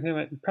ever heard of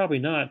him? Probably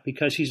not,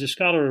 because he's a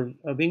scholar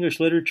of English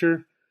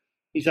literature.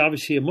 He's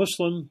obviously a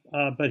Muslim,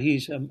 but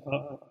he's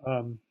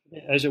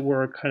as it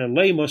were, kind of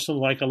lay Muslim,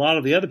 like a lot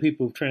of the other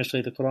people who've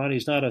translated the Quran.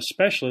 He's not a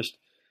specialist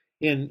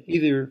in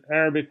either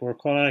Arabic or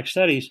Quranic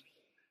studies.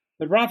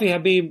 But Rafi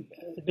Habib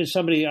has been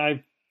somebody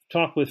I've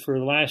talked with for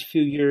the last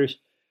few years.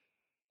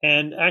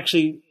 And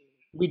actually,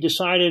 we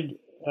decided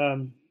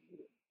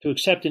to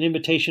accept an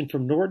invitation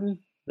from Norton,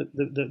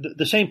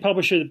 the same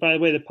publisher, that, by the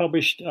way, that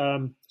published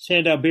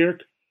Sandow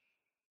Birk,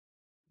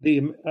 the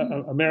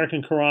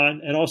American Quran,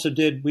 and also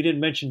we didn't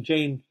mention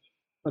Jane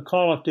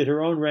McAuliffe did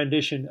her own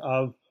rendition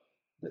of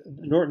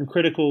the Norton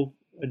Critical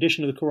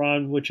Edition of the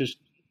Quran, which is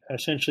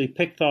essentially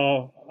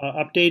Pickthall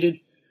updated.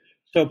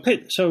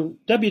 So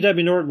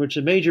W.W. Norton, which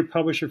is a major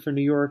publisher for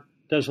New York,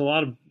 does a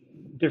lot of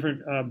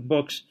different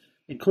books,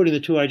 including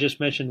the two I just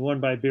mentioned, one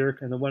by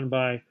Birk and the one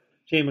by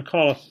Jane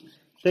McAuliffe.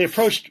 They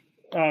approached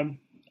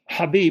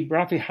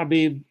Rafi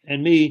Habib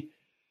and me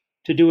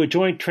to do a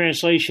joint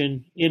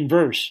translation in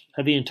verse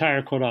of the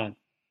entire Quran.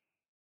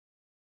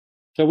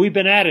 So we've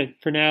been at it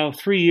for now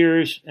 3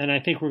 years, and I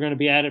think we're going to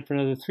be at it for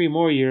another 3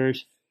 more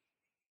years.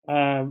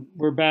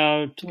 We're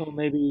about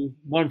maybe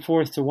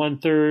 1/4 to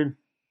 1/3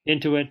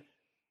 into it,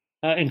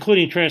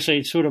 including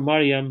translate Surah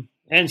Maryam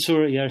and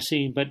Surah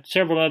Yasin, but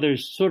several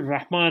others. Surah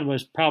Rahman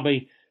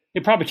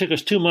it probably took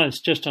us 2 months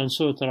just on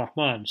Surah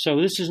Rahman.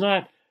 So this is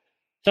not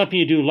something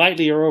you do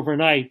lightly or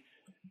overnight,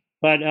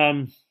 but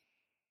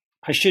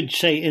I should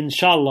say,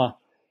 inshallah,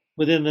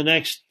 within the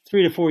next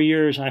 3 to 4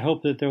 years, I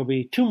hope that there will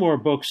be 2 more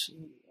books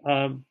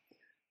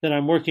that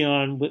I'm working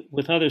on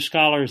with other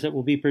scholars that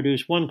will be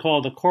produced. One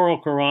called The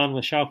Choral Quran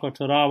with Shaukat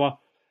Turaba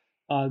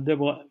that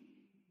will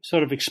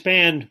sort of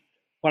expand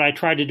what I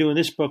tried to do in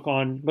this book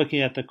on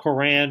looking at the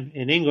Quran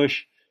in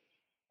English.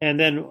 And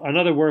then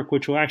another work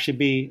which will actually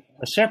be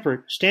a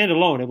separate,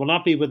 standalone. It will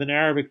not be with an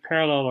Arabic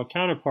parallel or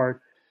counterpart,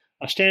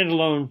 a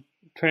standalone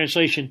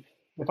translation.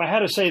 If I had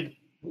to say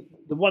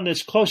the one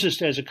that's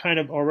closest as a kind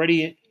of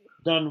already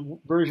done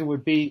version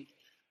would be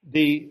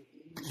the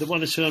one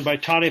that's done by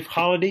Tarif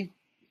Khalidi.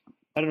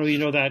 I don't know if you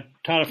know that.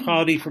 Tarif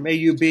Khalidi from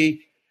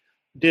AUB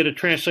did a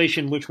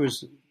translation which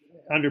was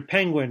under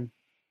Penguin.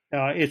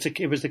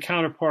 It was the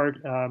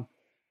counterpart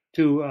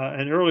to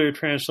an earlier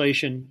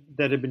translation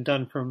that had been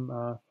done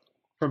from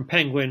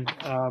Penguin,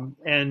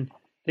 and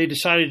they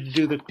decided to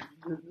do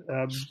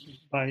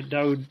by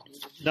Dawood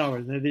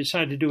Nawar. They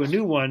decided to do a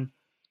new one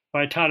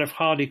by Tarif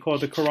Khalidi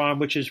called the Quran,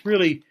 which is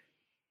really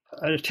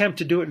an attempt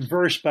to do it in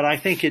verse, but I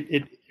think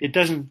it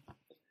doesn't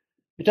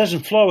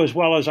flow as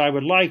well as I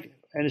would like,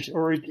 and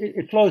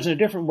it flows in a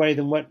different way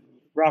than what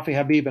Rafi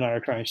Habib and I are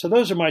trying. So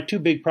those are my 2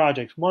 big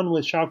projects. One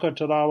with Shaukat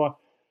Turaba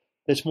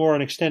that's more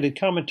an extended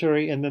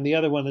commentary, and then the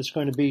other one that's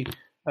going to be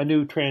a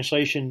new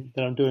translation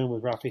that I'm doing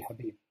with Rafi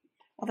Habib.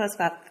 Well,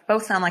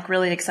 both sound like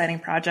really exciting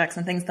projects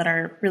and things that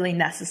are really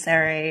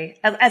necessary,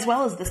 as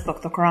well as this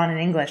book, The Quran in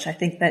English. I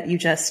think that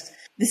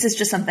this is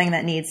just something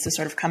that needs to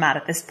sort of come out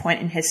at this point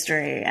in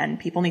history, and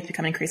people need to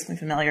become increasingly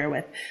familiar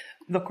with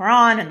the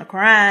Quran and the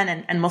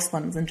Quran and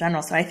Muslims in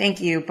general. So I thank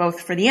you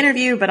both for the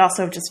interview, but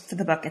also just for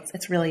the book.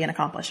 It's really an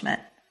accomplishment.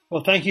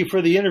 Well, thank you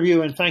for the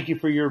interview, and thank you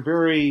for your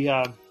very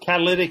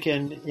catalytic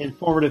and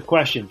informative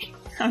questions.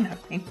 Oh, no,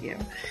 thank you.